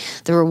offering.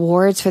 The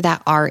rewards for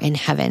that are in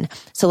heaven.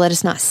 So let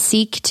us not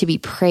seek to be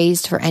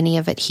praised for any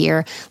of it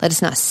here. Let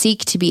us not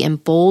seek to be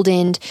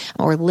emboldened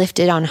or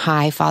lifted on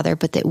high, Father,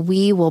 but that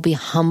we will be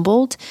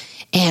humbled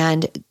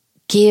and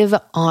give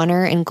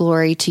honor and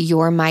glory to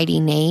your mighty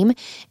name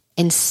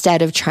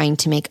instead of trying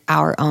to make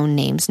our own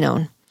names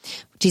known.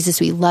 Jesus,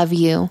 we love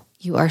you.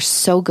 You are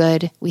so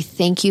good. We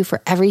thank you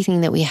for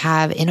everything that we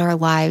have in our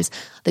lives,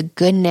 the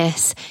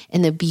goodness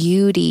and the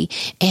beauty.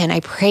 And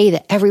I pray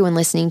that everyone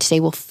listening today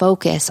will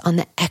focus on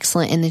the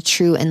excellent and the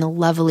true and the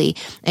lovely,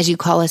 as you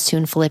call us to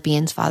in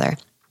Philippians, Father.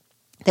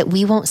 That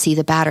we won't see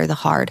the bad or the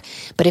hard.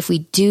 But if we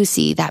do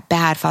see that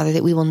bad, Father,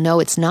 that we will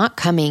know it's not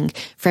coming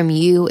from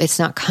you. It's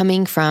not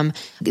coming from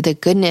the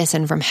goodness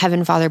and from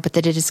heaven, Father, but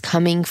that it is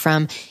coming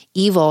from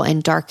evil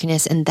and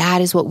darkness. And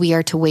that is what we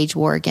are to wage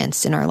war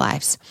against in our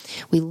lives.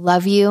 We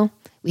love you.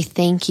 We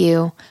thank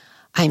you.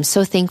 I'm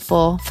so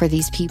thankful for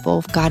these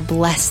people. God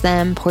bless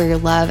them. Pour your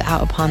love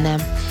out upon them.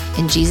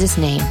 In Jesus'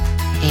 name,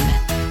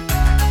 amen.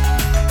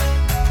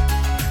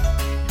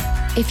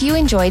 If you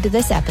enjoyed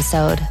this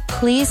episode,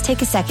 please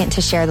take a second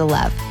to share the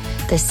love.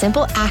 The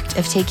simple act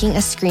of taking a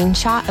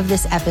screenshot of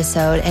this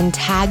episode and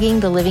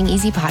tagging the Living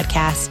Easy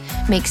podcast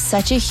makes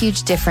such a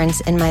huge difference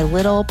in my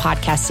little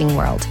podcasting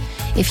world.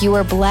 If you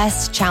are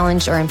blessed,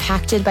 challenged, or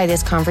impacted by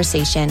this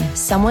conversation,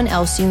 someone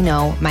else you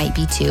know might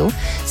be too.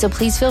 So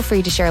please feel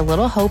free to share a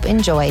little hope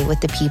and joy with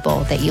the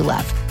people that you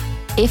love.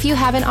 If you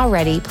haven't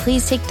already,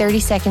 please take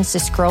 30 seconds to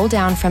scroll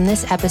down from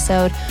this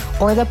episode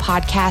or the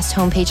podcast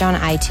homepage on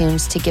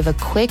iTunes to give a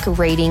quick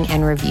rating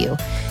and review.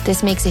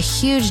 This makes a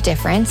huge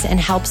difference and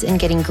helps in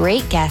getting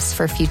great guests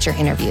for future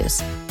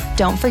interviews.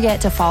 Don't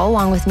forget to follow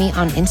along with me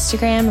on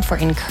Instagram for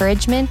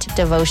encouragement,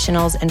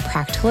 devotionals, and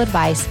practical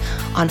advice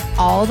on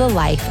all the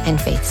life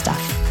and faith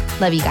stuff.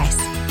 Love you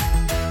guys.